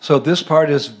 So this part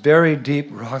is very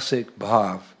deep rasic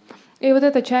bhav. И вот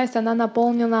эта часть, она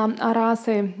наполнена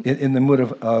расой. In the mood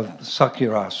of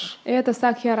Sakya-ras. И это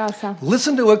Сакья-раса.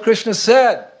 Listen to what Krishna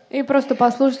said. И просто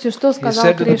послушайте, что He сказал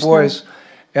said to the Кришна. boys,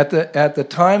 at the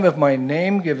time of my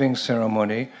name-giving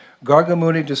ceremony, Garga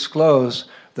Muni disclosed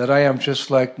that I am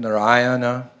just like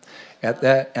Narayana,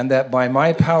 and that by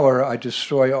my power I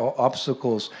destroy all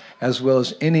obstacles as well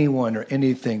as anyone or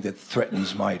anything that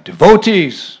threatens my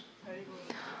devotees.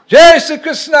 Jai Shri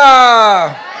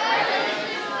Krishna!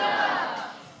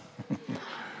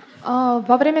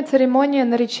 Во время церемонии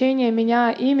наречения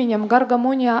меня именем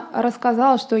Гаргамуни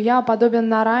рассказал, что я подобен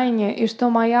Нарайне и что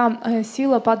моя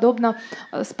сила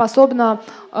способна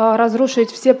разрушить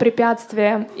все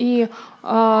препятствия и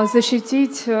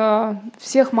защитить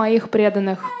всех моих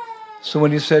преданных. So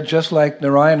when he said, just like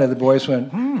Narayana, the boys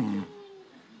went,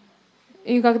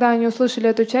 И когда они услышали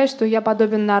эту часть, что я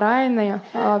подобен Нарайне,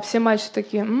 все мальчики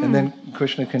такие. And then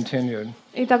Krishna continued.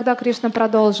 И тогда Кришна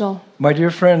продолжил. My dear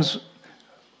friends,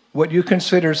 what you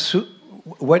consider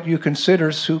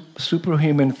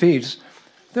superhuman feats,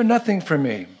 they're nothing for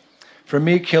me. For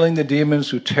me, killing the demons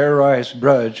who terrorize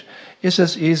Braj is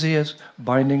as easy as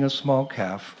binding a small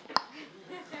calf.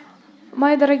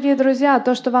 Мои дорогие друзья,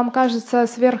 то, что вам кажется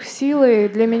сверхсилой,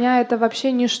 для меня это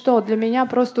вообще ничто. Для меня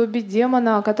просто убить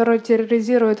демона, который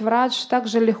терроризирует Врадж, так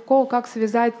же легко, как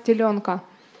связать теленка.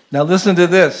 Now listen to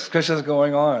this. Krishna's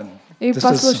going on. И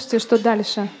послушайте, что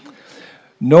дальше.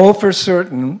 Know for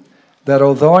certain that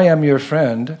although I am your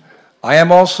friend, I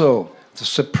am also the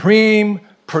supreme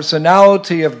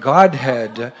personality of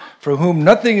Godhead, for whom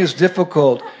nothing is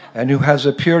difficult, and who has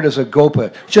appeared as a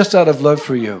gopa, just out of love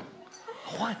for you.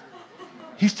 What?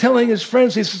 He's telling his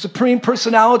friends he's the supreme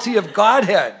personality of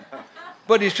Godhead,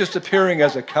 but he's just appearing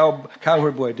as a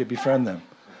cowherd boy to befriend them.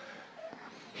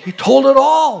 He told it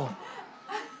all.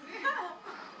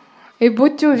 И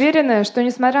будьте уверены, что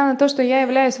несмотря на то, что я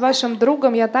являюсь вашим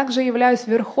другом, я также являюсь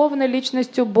верховной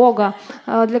личностью Бога,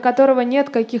 для которого нет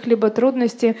каких-либо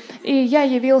трудностей. И я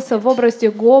явился в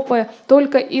образе Гопы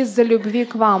только из-за любви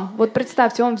к вам. Вот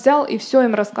представьте, он взял и все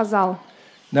им рассказал.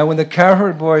 Now, when the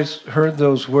cowherd boys heard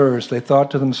those words, they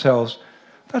thought to themselves,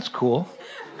 that's cool.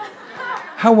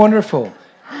 How wonderful.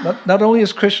 Not only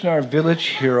is Krishna our village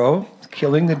hero,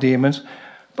 killing the demons,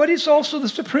 but he's also the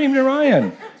supreme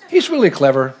Narayan. He's really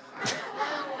clever.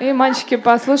 И мальчики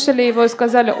послушали его и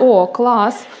сказали: о,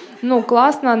 класс, ну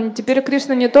классно, теперь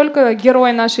Кришна не только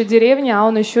герой нашей деревни, а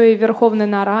он еще и верховный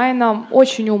Нарайна,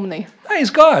 очень умный.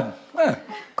 He's God.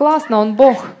 Классно, он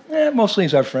Бог. Mostly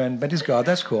he's our friend, but he's God.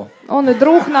 That's cool. Он и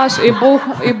друг наш, и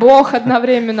Бог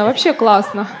одновременно. Вообще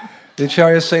классно. The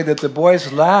acharyas say that the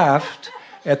boys laughed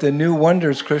at the new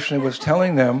wonders Krishna was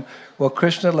telling them, while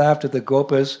Krishna laughed at the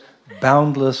Gopas'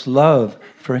 boundless love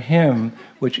for him,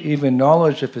 which even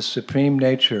knowledge of his supreme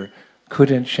nature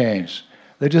couldn't change.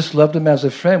 They just loved him as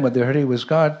a friend. When they heard he was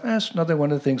God, that's another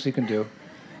one of the things he can do.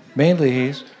 Mainly,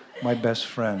 he's my best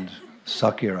friend,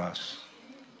 Sakyaras.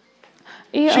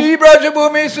 Shri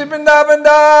Brajabhumi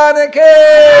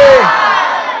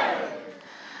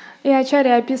И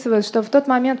Ачарья описывает, что в тот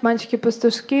момент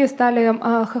мальчики-пастушки стали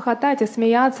хохотать и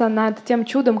смеяться над тем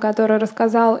чудом, которое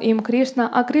рассказал им Кришна,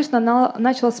 а Кришна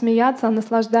начал смеяться,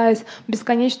 наслаждаясь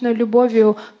бесконечной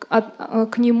любовью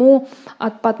к нему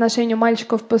по отношению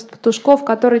мальчиков-пастушков,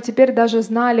 которые теперь даже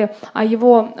знали о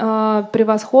его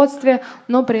превосходстве,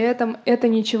 но при этом это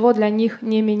ничего для них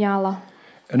не меняло.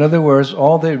 In other words,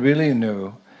 all they really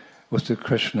knew was that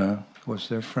Krishna was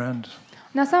their friend.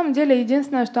 На самом деле,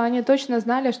 единственное, что они точно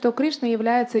знали, что Кришна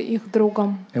является их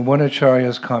другом. And one acharya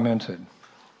commented.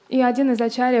 И один из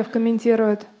ачарьев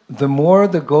комментирует: The more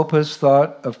the Gopas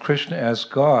thought of Krishna as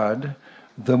God,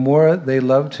 the more they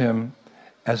loved him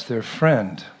as their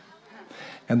friend.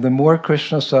 And the more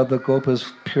Krishna saw the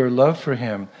Gopas' pure love for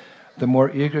him, the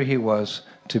more eager he was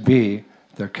to be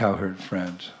their cowherd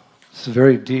friend. It's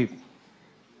very deep.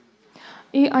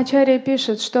 И Ачарья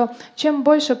пишет, что чем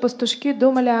больше пастушки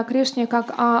думали о Кришне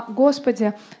как о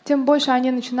Господе, тем больше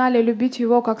они начинали любить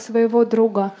его как своего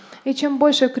друга. И чем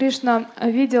больше Кришна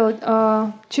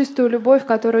видел чистую любовь,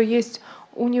 которая есть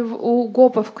у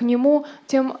гопов к нему,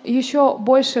 тем еще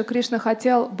больше Кришна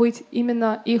хотел быть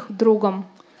именно их другом.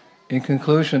 In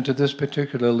conclusion to this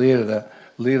particular Leela,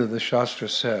 the Shastra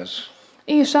says,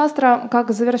 И Шастра,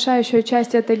 как завершающая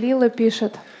часть этой лилы,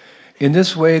 пишет: in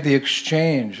this way, the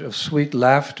exchange of sweet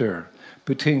laughter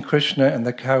between Krishna and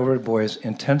the cowherd boys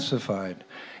intensified,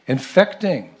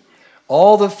 infecting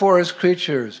all the forest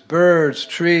creatures, birds,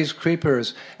 trees,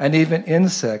 creepers, and even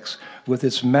insects with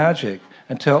its magic,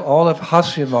 until all of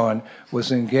Hasyavan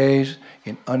was engaged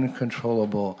in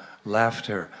uncontrollable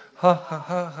laughter. Ha ha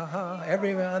ha ha ha!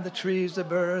 Everyone, the trees, the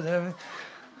birds, everything.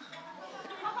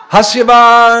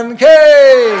 Hasyavan K!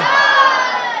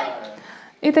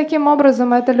 И таким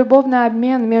образом это любовный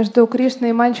обмен между Кришной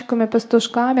и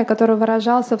мальчиками-пастушками, который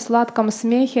выражался в сладком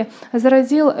смехе,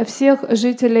 заразил всех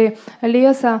жителей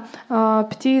леса,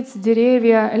 птиц,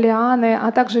 деревья, лианы,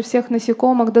 а также всех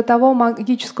насекомых до того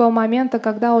магического момента,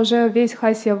 когда уже весь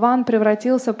Хасьяван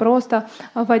превратился просто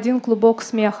в один клубок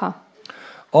смеха.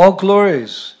 All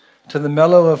glories to the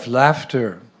mellow of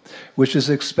laughter, which is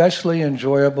especially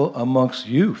enjoyable amongst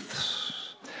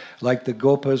youths. like the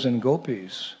Gopas and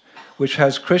Gopis, which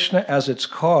has Krishna as its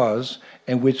cause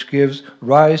and which gives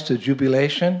rise to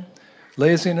jubilation,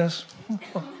 laziness,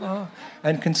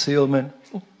 and concealment.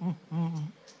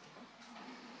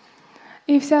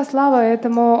 И вся слава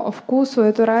этому вкусу,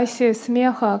 эту расе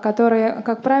смеха, которые,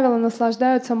 как правило,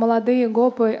 наслаждаются молодые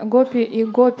гопи и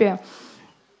гопи.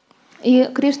 И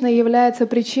Кришна является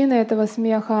причиной этого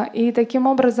смеха. И таким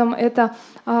образом это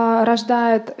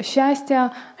рождает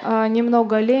счастье,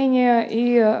 немного лени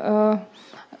и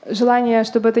желание,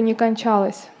 чтобы это не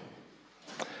кончалось.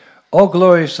 All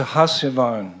glories to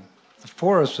Hasyavan, the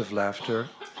forest of laughter,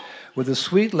 where the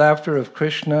sweet laughter of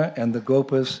Krishna and the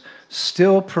Gopas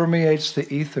still permeates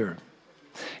the ether,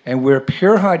 and where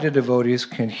pure-hearted devotees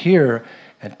can hear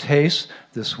and taste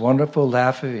this wonderful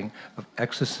laughing of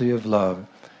ecstasy of love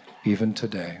even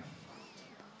today.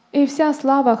 И вся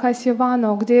слава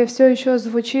Хасивану, где все еще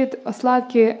звучит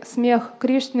сладкий смех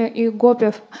Кришны и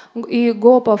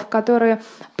гопов, которые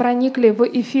проникли в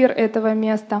эфир этого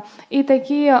места. И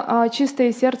такие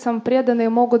чистые сердцем преданные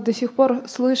могут до сих пор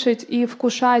слышать и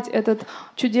вкушать этот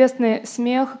чудесный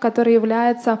смех, который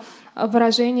является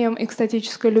выражением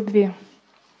экстатической любви.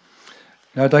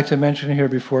 Now I'd like to mention here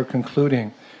before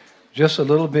concluding, just a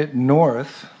little bit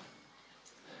north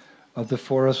of the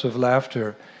Forest of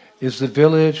Laughter is the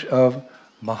village of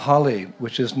Mahali,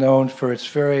 which is known for its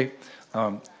very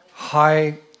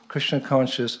high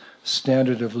Krishna-conscious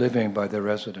standard of living by the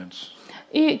residents.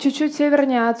 И чуть-чуть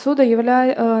севернее отсюда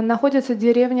находится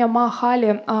деревня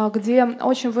Махали, где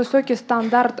очень высокий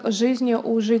стандарт жизни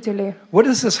у жителей. What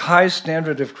is this high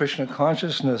standard of Krishna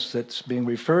consciousness that's being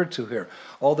referred to here?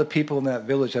 All the people in that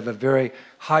village have a very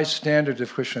high standard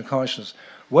of Krishna consciousness.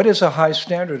 What is a high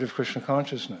standard of Krishna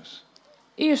consciousness?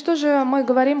 И что же мы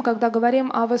говорим, когда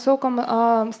говорим о высоком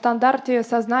стандарте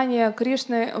сознания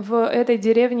Кришны в этой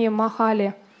деревне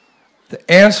Махали? The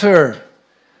answer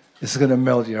is going to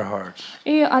melt your hearts.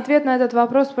 И ответ на этот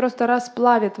вопрос просто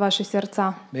расплавит ваши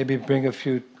сердца. Maybe bring a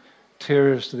few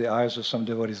tears to the eyes of some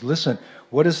devotees. Listen,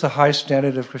 what is the high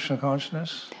standard of Krishna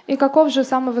consciousness? И каков же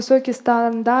самый высокий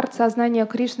стандарт сознания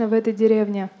Кришны в этой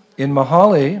деревне? In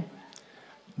Mahali,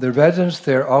 the residents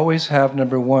there always have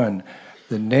number one,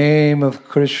 the name of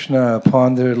Krishna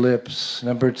upon their lips.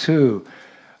 Number two,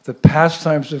 the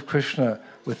pastimes of Krishna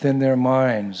within their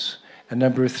minds. And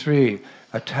number three,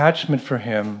 attachment for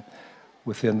him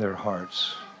within their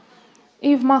hearts.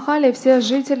 И в Махале все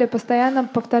жители постоянно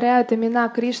повторяют имена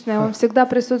Кришны, он всегда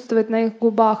присутствует на их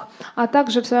губах, а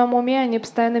также в своем уме они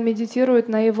постоянно медитируют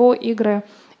на его игры,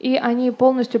 и они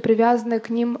полностью привязаны к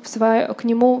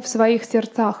нему в своих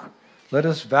сердцах. Let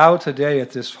us vow today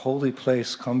at this holy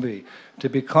place, Kambi, to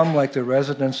become like the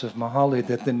residents of Mahali,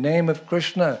 that the name of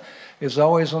Krishna is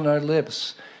always on our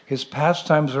lips, his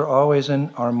pastimes are always in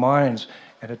our minds,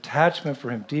 and attachment for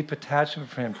him, deep attachment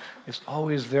for him, is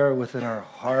always there within our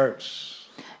hearts.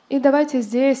 И давайте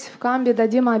здесь, в Камбе,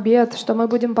 дадим обет, что мы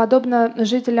будем подобно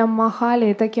жителям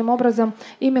Махали, и таким образом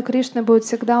имя Кришны будет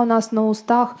всегда у нас на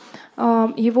устах,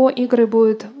 его игры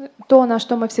будут то, на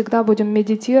что мы всегда будем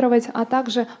медитировать, а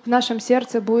также в нашем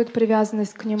сердце будет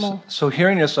привязанность к нему. So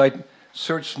hearing this, I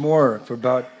searched more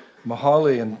about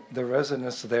Mahali and the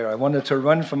residents there. I wanted to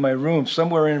run from my room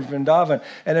somewhere in Vrindavan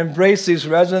and embrace these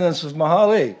residents of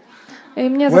Mahali.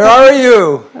 Where are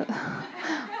you?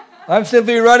 I'm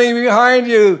simply running behind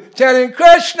you, chanting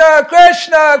Krishna,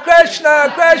 Krishna,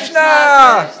 Krishna,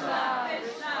 Krishna.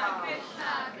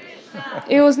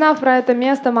 И узнав про это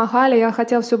место Махали, я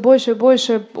хотел все больше и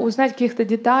больше узнать каких-то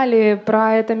деталей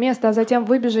про это место, а затем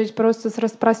выбежать просто с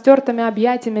распростертыми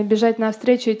объятиями, бежать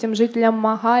навстречу этим жителям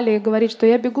Махали и говорить, что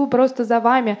я бегу просто за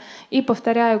вами и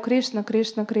повторяю Кришна,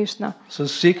 Кришна, Кришна. So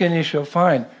seek and ye shall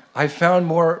find. I found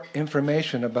more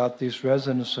information about these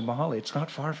residents of Mahali. It's not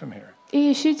far from here.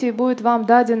 И ищите, и будет вам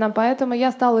дадено. Поэтому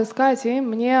я стала искать, и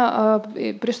мне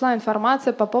пришла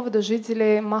информация по поводу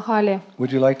жителей Махали.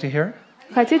 Would you like to hear?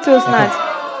 Хотите узнать?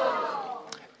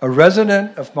 A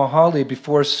resident of Mahali,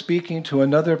 before speaking to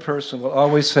another person, will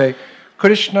always say,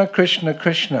 Krishna, Krishna,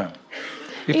 Krishna.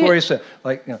 Before he said,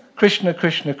 like, Krishna,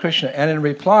 Krishna, Krishna. And in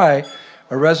reply,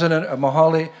 a resident of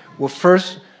Mahali will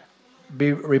first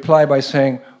reply by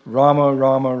saying, Rama,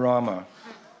 Rama, Rama.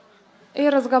 И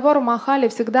разговор в Махали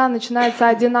всегда начинается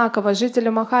одинаково. Жители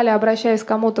Махали, обращаясь к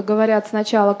кому-то, говорят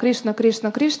сначала Кришна,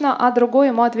 Кришна, Кришна, а другой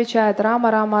ему отвечает Рама,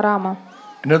 Рама, Рама.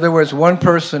 In other words, one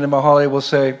person in Mahali will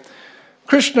say,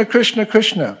 Krishna, Krishna,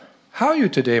 Krishna. How are you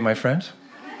today, my friend?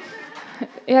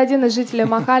 И один из жителей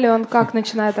Махали, он как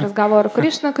начинает разговор?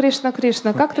 Кришна, Кришна,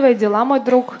 Кришна. Как твои дела, мой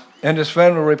друг? And his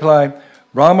friend will reply,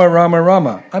 Rama, Rama,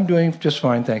 Rama. I'm doing just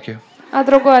fine, thank you. А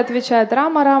другой отвечает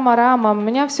Рама, Рама, Рама. У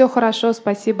меня все хорошо,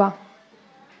 спасибо.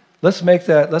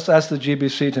 Let's ask the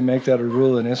GBC to make that a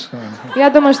rule in ISKCON.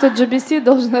 Я думаю, что GBC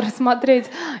должен рассмотреть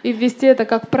и ввести это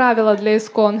как правило для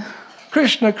ISKCON.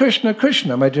 Krishna, Krishna,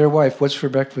 Krishna, my dear wife, what's for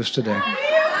breakfast today?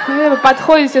 Вы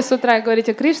подходите с утра и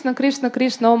говорите: Кришна, Кришна,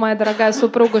 Кришна, о моя дорогая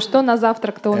супруга, что на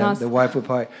завтрак-то у нас? And the wife would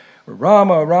reply,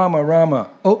 Rama, Rama, Rama,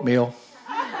 oatmeal.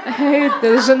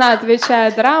 И жена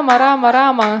отвечает: Рама, Рама,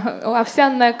 Рама,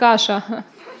 овсяная каша.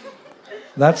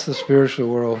 That's the spiritual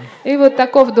world. И вот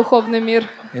таков духовный мир.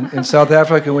 In South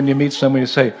Africa, when you meet somebody, you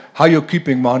say, "How you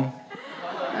keeping, man?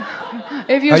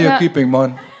 И в How you keeping,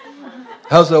 man?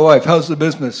 How's the wife? How's the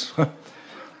business?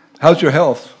 How's your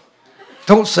health?"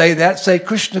 Don't say that. Say,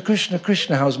 "Krishna, Krishna,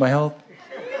 Krishna, how's my health?"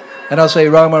 And I'll say,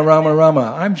 "Rama, Rama,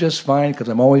 Rama, I'm just fine because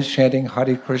I'm always chanting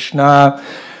Hare Krishna.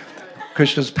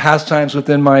 Krishna's pastimes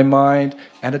within my mind,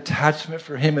 and attachment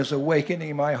for him is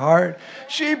awakening my heart.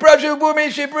 Shri Brajabhumi,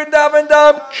 Shri Vrindavan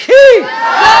Dham Ki!"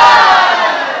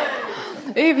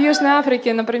 И в Южной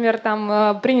Африке, например,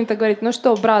 там принято говорить: ну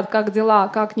что, брат, как дела,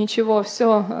 как ничего,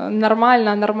 все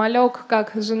нормально, нормалек,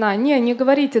 как жена. Не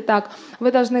говорите так.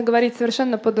 Вы должны говорить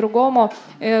совершенно по-другому.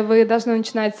 Вы должны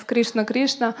начинать с Кришна,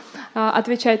 Кришна,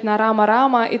 отвечать на Рама,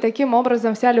 Рама, и таким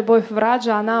образом вся любовь в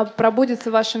Раджа, она пробудится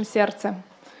в вашем сердце.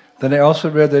 Then I also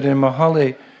read that in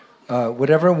Mahali,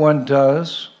 whatever one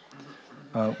does,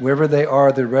 wherever they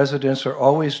are, the residents are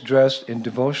always dressed in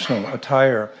devotional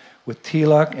attire with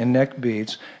tilak and neck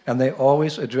beads, and they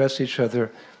always address each other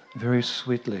very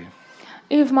sweetly.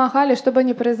 И в Махале, что бы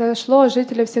ни произошло,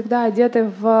 жители всегда одеты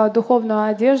в духовную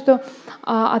одежду,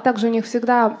 а также у них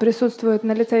всегда присутствует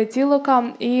на лице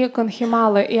тилака и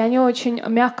канхималы, и они очень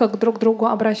мягко друг к другу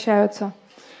обращаются.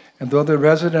 And though the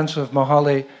residents of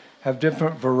Mahali have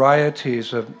different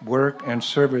varieties of work and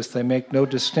service, they make no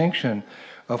distinction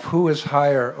of who is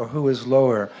higher or who is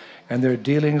lower, and their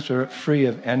dealings are free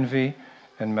of envy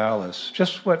and malice.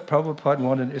 Just what Prabhupada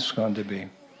wanted ISKCON to be.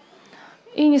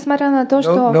 И несмотря на то,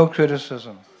 что No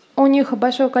criticism. у них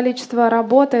большое количество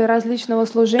работы и различного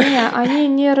служения, они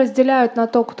не разделяют на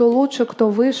то, кто лучше, кто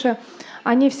выше.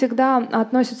 Они всегда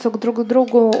относятся друг к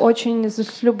другу очень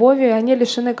с любовью, они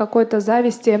лишены какой-то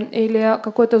зависти или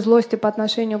какой-то злости по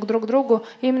отношению друг к другу.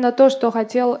 Именно то, что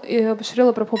хотел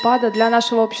Шрила Прабхупада для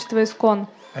нашего общества ИСККОН.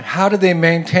 And how do they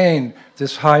maintain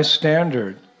this high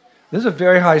standard? This is a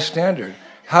very high standard.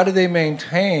 How do they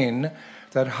maintain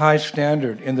that high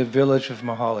standard in the village of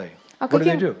Mahali? What do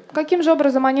they do? Каким же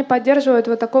образом они поддерживают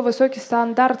вот такой высокий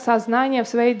стандарт сознания в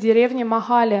своей деревне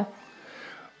Махале?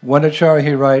 One Acharya,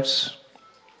 he writes,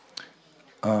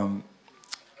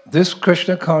 this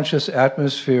Krishna conscious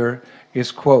atmosphere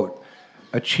is, quote,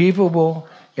 achievable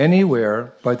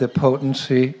anywhere by the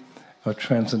potency of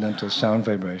transcendental sound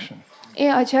vibration. И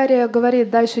Ачарья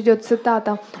говорит, дальше идет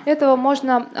цитата: этого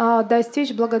можно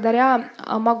достичь благодаря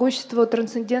могуществу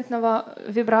трансцендентного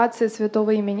вибрации святого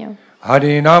имени.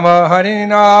 Харинама,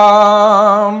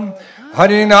 Харинам,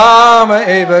 Харинама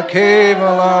эва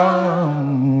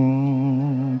кевалам,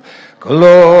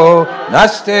 Kalo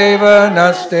Nasteva,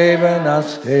 Nasteva,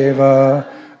 Nasteva,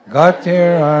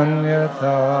 Gatir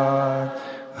Anyatha.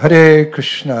 Hare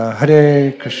Krishna,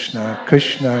 Hare Krishna,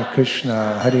 Krishna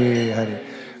Krishna, Hare Hare,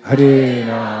 Hare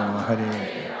Rama,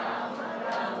 Hare.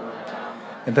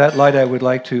 In that light, I would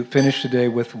like to finish today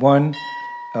with one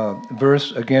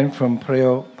verse again from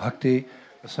Preyo Bhakti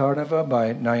Sarnava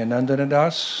by Nayanandana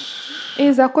Das.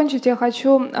 И закончить я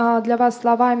хочу для вас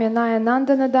словами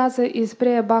Наянандана Дасы из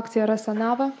Прея Бхакти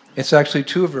Расанава. It's actually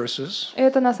two verses.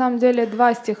 Это на самом деле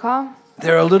два стиха.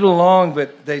 They're a little long,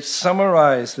 but they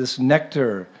summarize this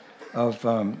nectar of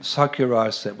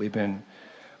Sakya-ras that we've been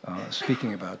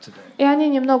speaking about today. И они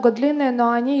немного длинные,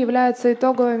 но они являются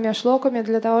итоговыми шлоками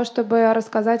для того, чтобы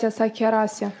рассказать о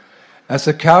Сакья-расе. As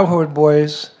the cowherd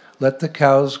boys let the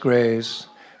cows graze,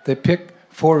 they pick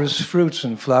forest fruits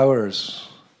and flowers.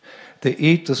 They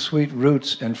eat the sweet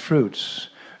roots and fruits,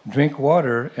 drink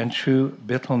water and chew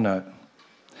betel nut.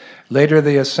 Later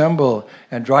they assemble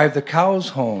and drive the cows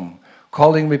home,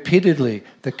 calling repeatedly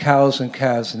the cows and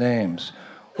calves' names.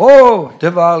 Oh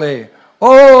Diwali,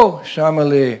 oh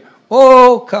Shamali,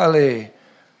 oh Kali,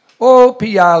 oh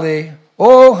Piyali,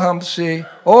 oh Hamsi,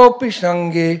 oh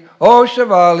Pishangi, oh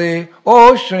Shavali,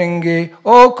 oh Shringi,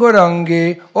 oh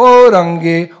Kurangi, oh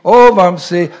Rangi, oh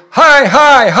Vamsi. Hi,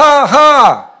 hi, ha,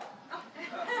 ha!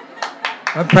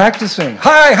 I'm practicing.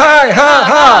 Hi, hi, ha,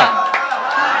 ha!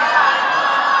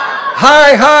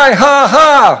 Hi, hi, ha,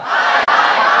 ha!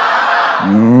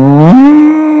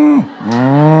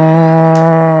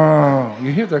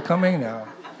 You hear they're coming now.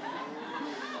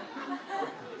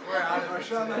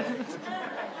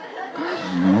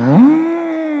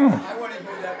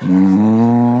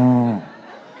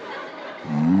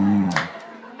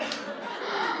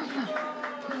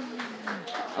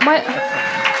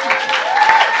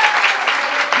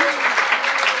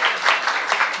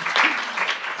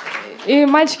 И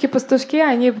мальчики-пастушки,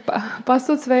 они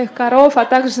пасут своих коров, а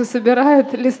также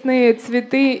собирают лесные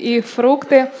цветы и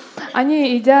фрукты.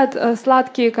 Они едят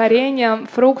сладкие коренья,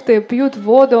 фрукты, пьют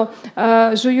воду,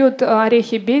 жуют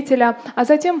орехи бетеля, а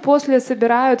затем после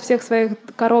собирают всех своих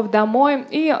коров домой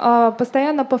и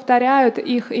постоянно повторяют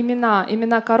их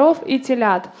имена коров и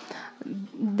телят.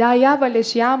 Даявали,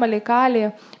 шьямали,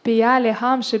 кали, пияли,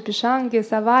 хамши, пишанги,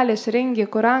 савали, шринги,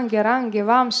 куранги, ранги,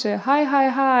 вамши,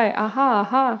 хай-хай-хай,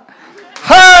 ага-ага.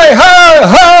 Hi, hi,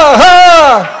 ha,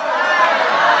 ha!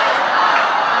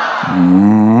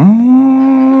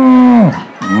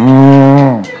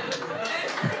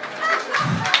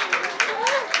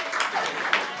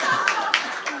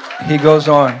 He goes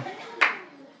on.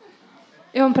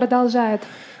 И он продолжает.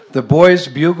 The boys'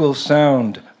 bugles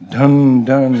sound, dun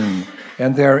dun,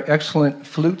 and their excellent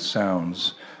flute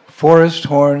sounds. Forest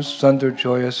horns thunder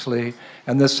joyously,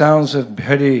 and the sounds of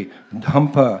bhedi,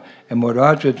 dhampa, and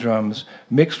moraja drums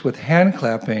mixed with hand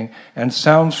clapping and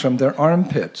sounds from their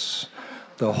armpits.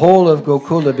 The whole of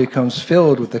Gokula becomes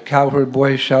filled with the cowherd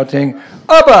boys shouting,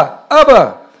 Abba,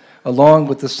 Abba, along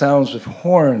with the sounds of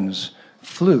horns,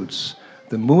 flutes,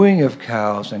 the mooing of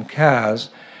cows and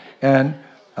calves, and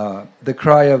the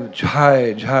cry of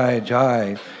Jai, Jai,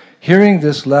 Jai. Hearing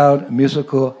this loud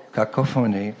musical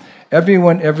cacophony,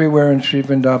 everyone everywhere in Sri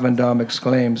Vrindavan Dham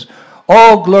exclaims,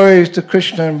 all glories to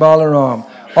Krishna and Balaram,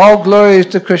 all glories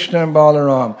to Krishna and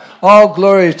Balaram, all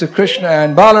glories to Krishna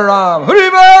and Balaram.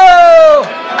 Haribo!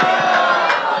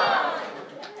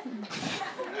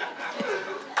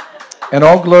 And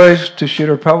all glories to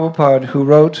Srila Prabhupada, who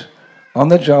wrote on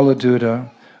the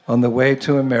Jaladuta on the way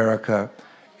to America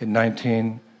in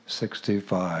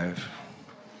 1965.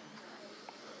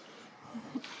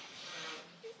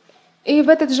 И в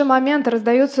этот же момент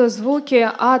раздаются звуки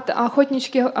от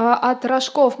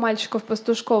рожков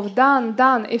мальчиков-пастушков. Дан,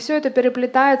 дан. И все это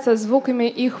переплетается звуками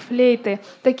их флейты.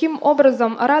 Таким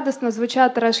образом радостно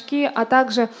звучат рожки, а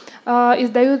также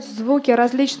издают звуки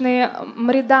различные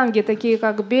мриданги, такие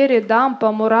как бери,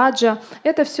 дампа, мураджа.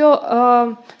 Это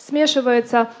все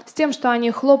смешивается с тем, что они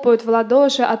хлопают в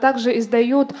ладоши, а также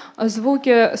издают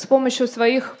звуки с помощью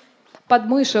своих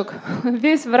подмышек.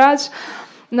 Весь врач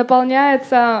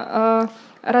наполняется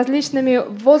различными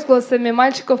возгласами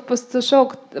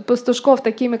мальчиков-пастушков,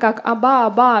 такими как «аба,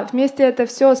 аба». Вместе это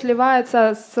все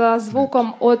сливается со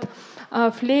звуком от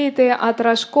флейты, от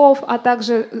рожков, а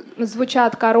также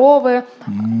звучат коровы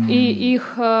и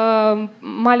их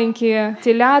маленькие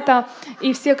телята,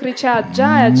 и все кричат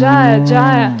 «джая, джая,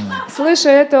 джая». Слыша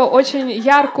эту очень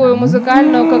яркую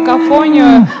музыкальную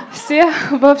какофонию, все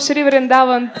в Шри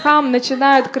Вриндаван Дхам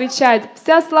начинают кричать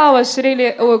 «Вся слава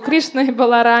Кришне и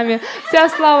Балараме! Вся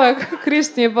слава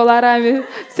Кришне и Балараме!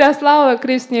 Вся слава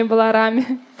Кришне и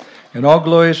Балараме!» And all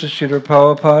glories to Srila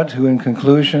Prabhupada, who in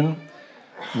conclusion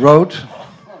wrote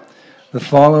the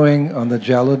following on the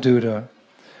Jaladuta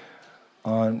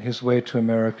on his way to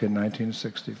America in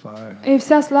 1965. И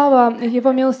вся слава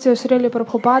его милости Шрили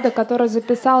Прабхупада, который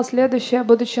записал следующее,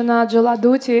 будучи на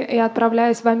Джаладуте и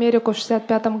отправляясь в Америку в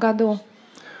 1965 году.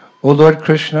 O Lord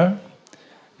Krishna,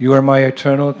 you are my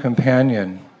eternal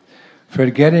companion.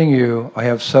 Forgetting you, I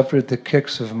have suffered the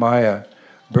kicks of Maya,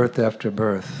 birth after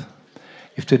birth.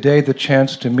 If today the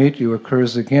chance to meet you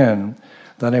occurs again,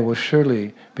 then I will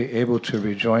surely be able to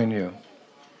rejoin you.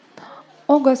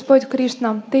 О Господь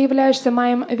Кришна, Ты являешься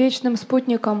моим вечным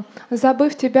спутником.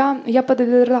 Забыв Тебя, я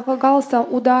подвергался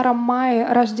ударам Майи,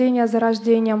 рождения за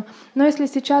рождением. Но если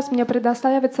сейчас мне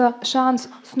предоставится шанс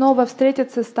снова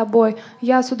встретиться с Тобой,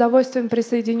 я с удовольствием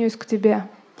присоединюсь к Тебе.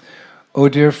 O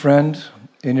dear friend,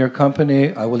 in your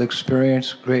company I will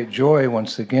experience great joy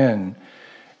once again.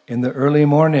 In the early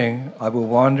morning I will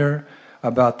wander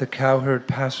about the cowherd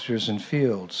pastures and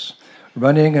fields.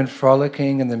 Running and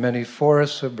frolicking in the many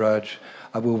forests of Braj,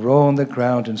 I will roll on the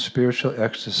ground in spiritual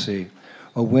ecstasy.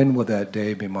 Oh, when will that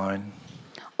day be mine?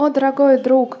 О, дорогой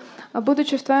друг,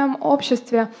 будучи в Твоем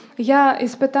обществе, я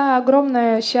испытаю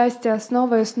огромное счастье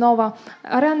снова и снова.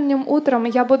 Ранним утром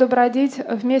я буду бродить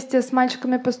вместе с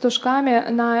мальчиками-пастушками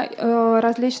на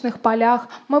различных полях.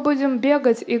 Мы будем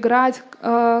бегать, играть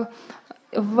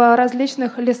в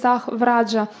различных лесах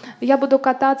Враджа. Я буду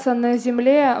кататься на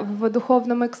земле в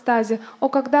духовном экстазе. О,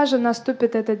 когда же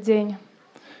наступит этот день?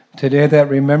 Today that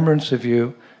remembrance of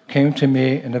you came to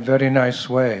me in a very nice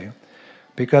way.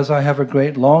 Because I have a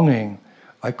great longing,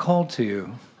 I called to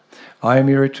you. I am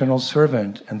your eternal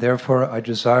servant, and therefore I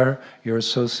desire your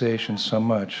association so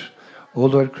much. O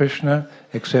Lord Krishna,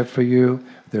 except for you,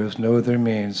 there is no other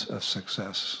means of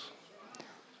success.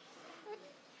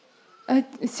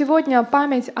 Сегодня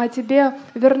память о тебе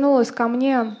вернулась ко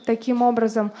мне таким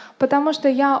образом, потому что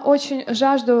я очень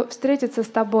жажду встретиться с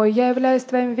тобой. Я являюсь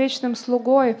твоим вечным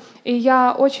слугой, и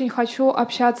я очень хочу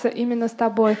общаться именно с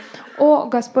тобой. О,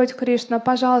 Господь Кришна,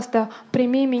 пожалуйста,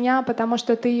 прими меня, потому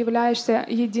что ты являешься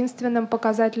единственным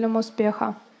показателем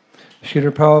успеха.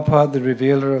 Srila Prabhupada, the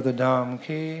revealer of the Dham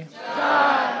ki,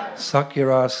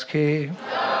 Sakyaras ki,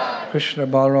 Krishna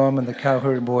Balaram and the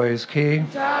cowherd boys ki,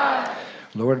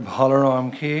 Lord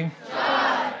Balaram ki,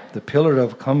 the pillar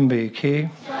of Kambi ki,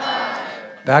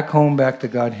 back home, back to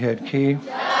Godhead ki,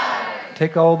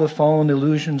 take all the fallen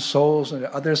illusion souls on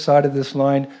the other side of this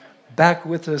line back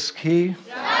with us ki,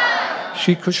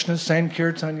 Shri Krishna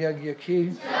Sankirtan Yagya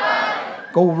ki,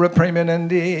 Gaura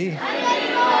Premanandi,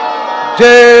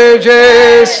 Jai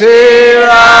Jai Sri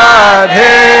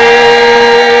Radhe,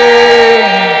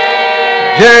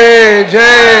 Jai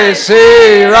Jai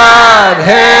Sri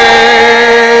Radhe,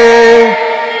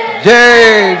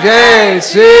 Jai Jai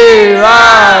Sri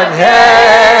Radhe.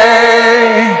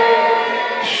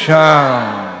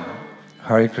 Sham.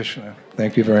 Hare Krishna.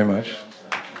 Thank you very much.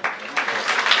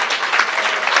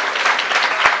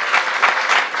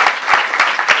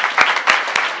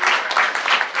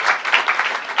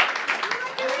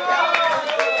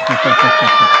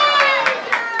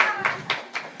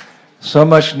 So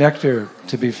much nectar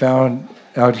to be found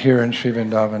out here in Sri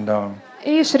Vrindavan Dham.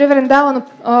 И Шри Вриндаван,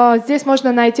 здесь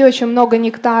можно найти очень много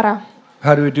нектара.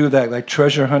 How do we do that? Like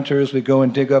treasure hunters, we go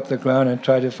and dig up the ground and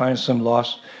try to find some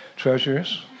lost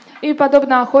treasures. И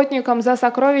подобно охотникам за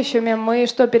сокровищами, мы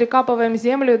что, перекапываем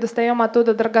землю и достаем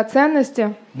оттуда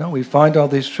драгоценности? No, we find all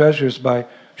these treasures by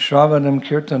Shravanam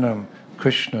Kirtanam,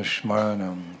 Krishna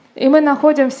Shmaranam. И мы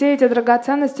находим все эти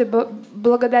драгоценности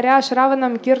благодаря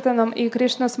Шраванам, Киртанам и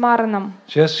Кришна Смаранам.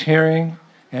 Just hearing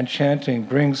and chanting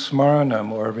brings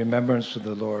smaranam or remembrance to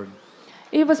the Lord.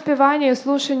 И воспевание и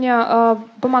слушание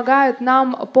помогает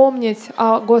нам помнить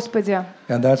о Господе.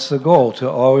 And that's the goal, to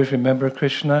always remember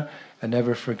Krishna and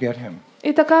never forget Him.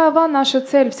 И такова наша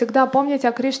цель — всегда помнить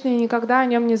о Кришне и никогда о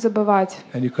нем не забывать.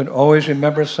 And you can always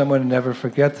remember someone and never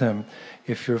forget them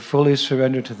if you're fully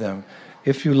surrendered to them,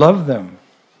 if you love them.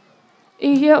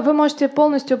 И вы можете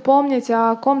полностью помнить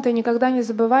о ком-то и никогда не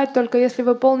забывать, только если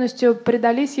вы полностью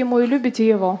предались ему и любите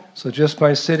его. So just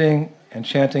by sitting and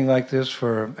chanting like this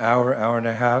for an hour, hour and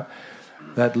a half,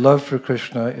 that love for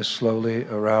Krishna is slowly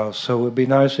aroused. So it would be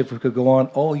nice if we could go on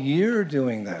all year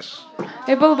doing this.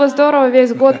 И было бы здорово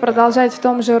весь год продолжать в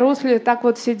том же русле, так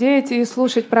вот сидеть и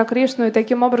слушать про Кришну, и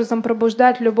таким образом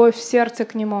пробуждать любовь в сердце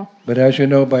к Нему. But as you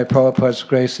know, by Prabhupada's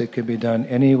grace, it can be done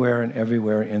anywhere and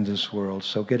everywhere in this world.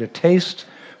 So get a taste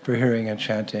for hearing and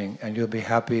chanting, and you'll be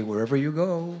happy wherever you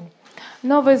go.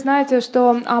 Но вы знаете,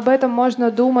 что об этом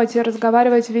можно думать и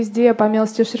разговаривать везде по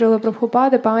милости Шрилы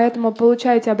Прабхупады, поэтому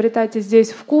получайте, обретайте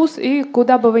здесь вкус, и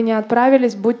куда бы вы ни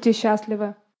отправились, будьте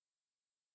счастливы.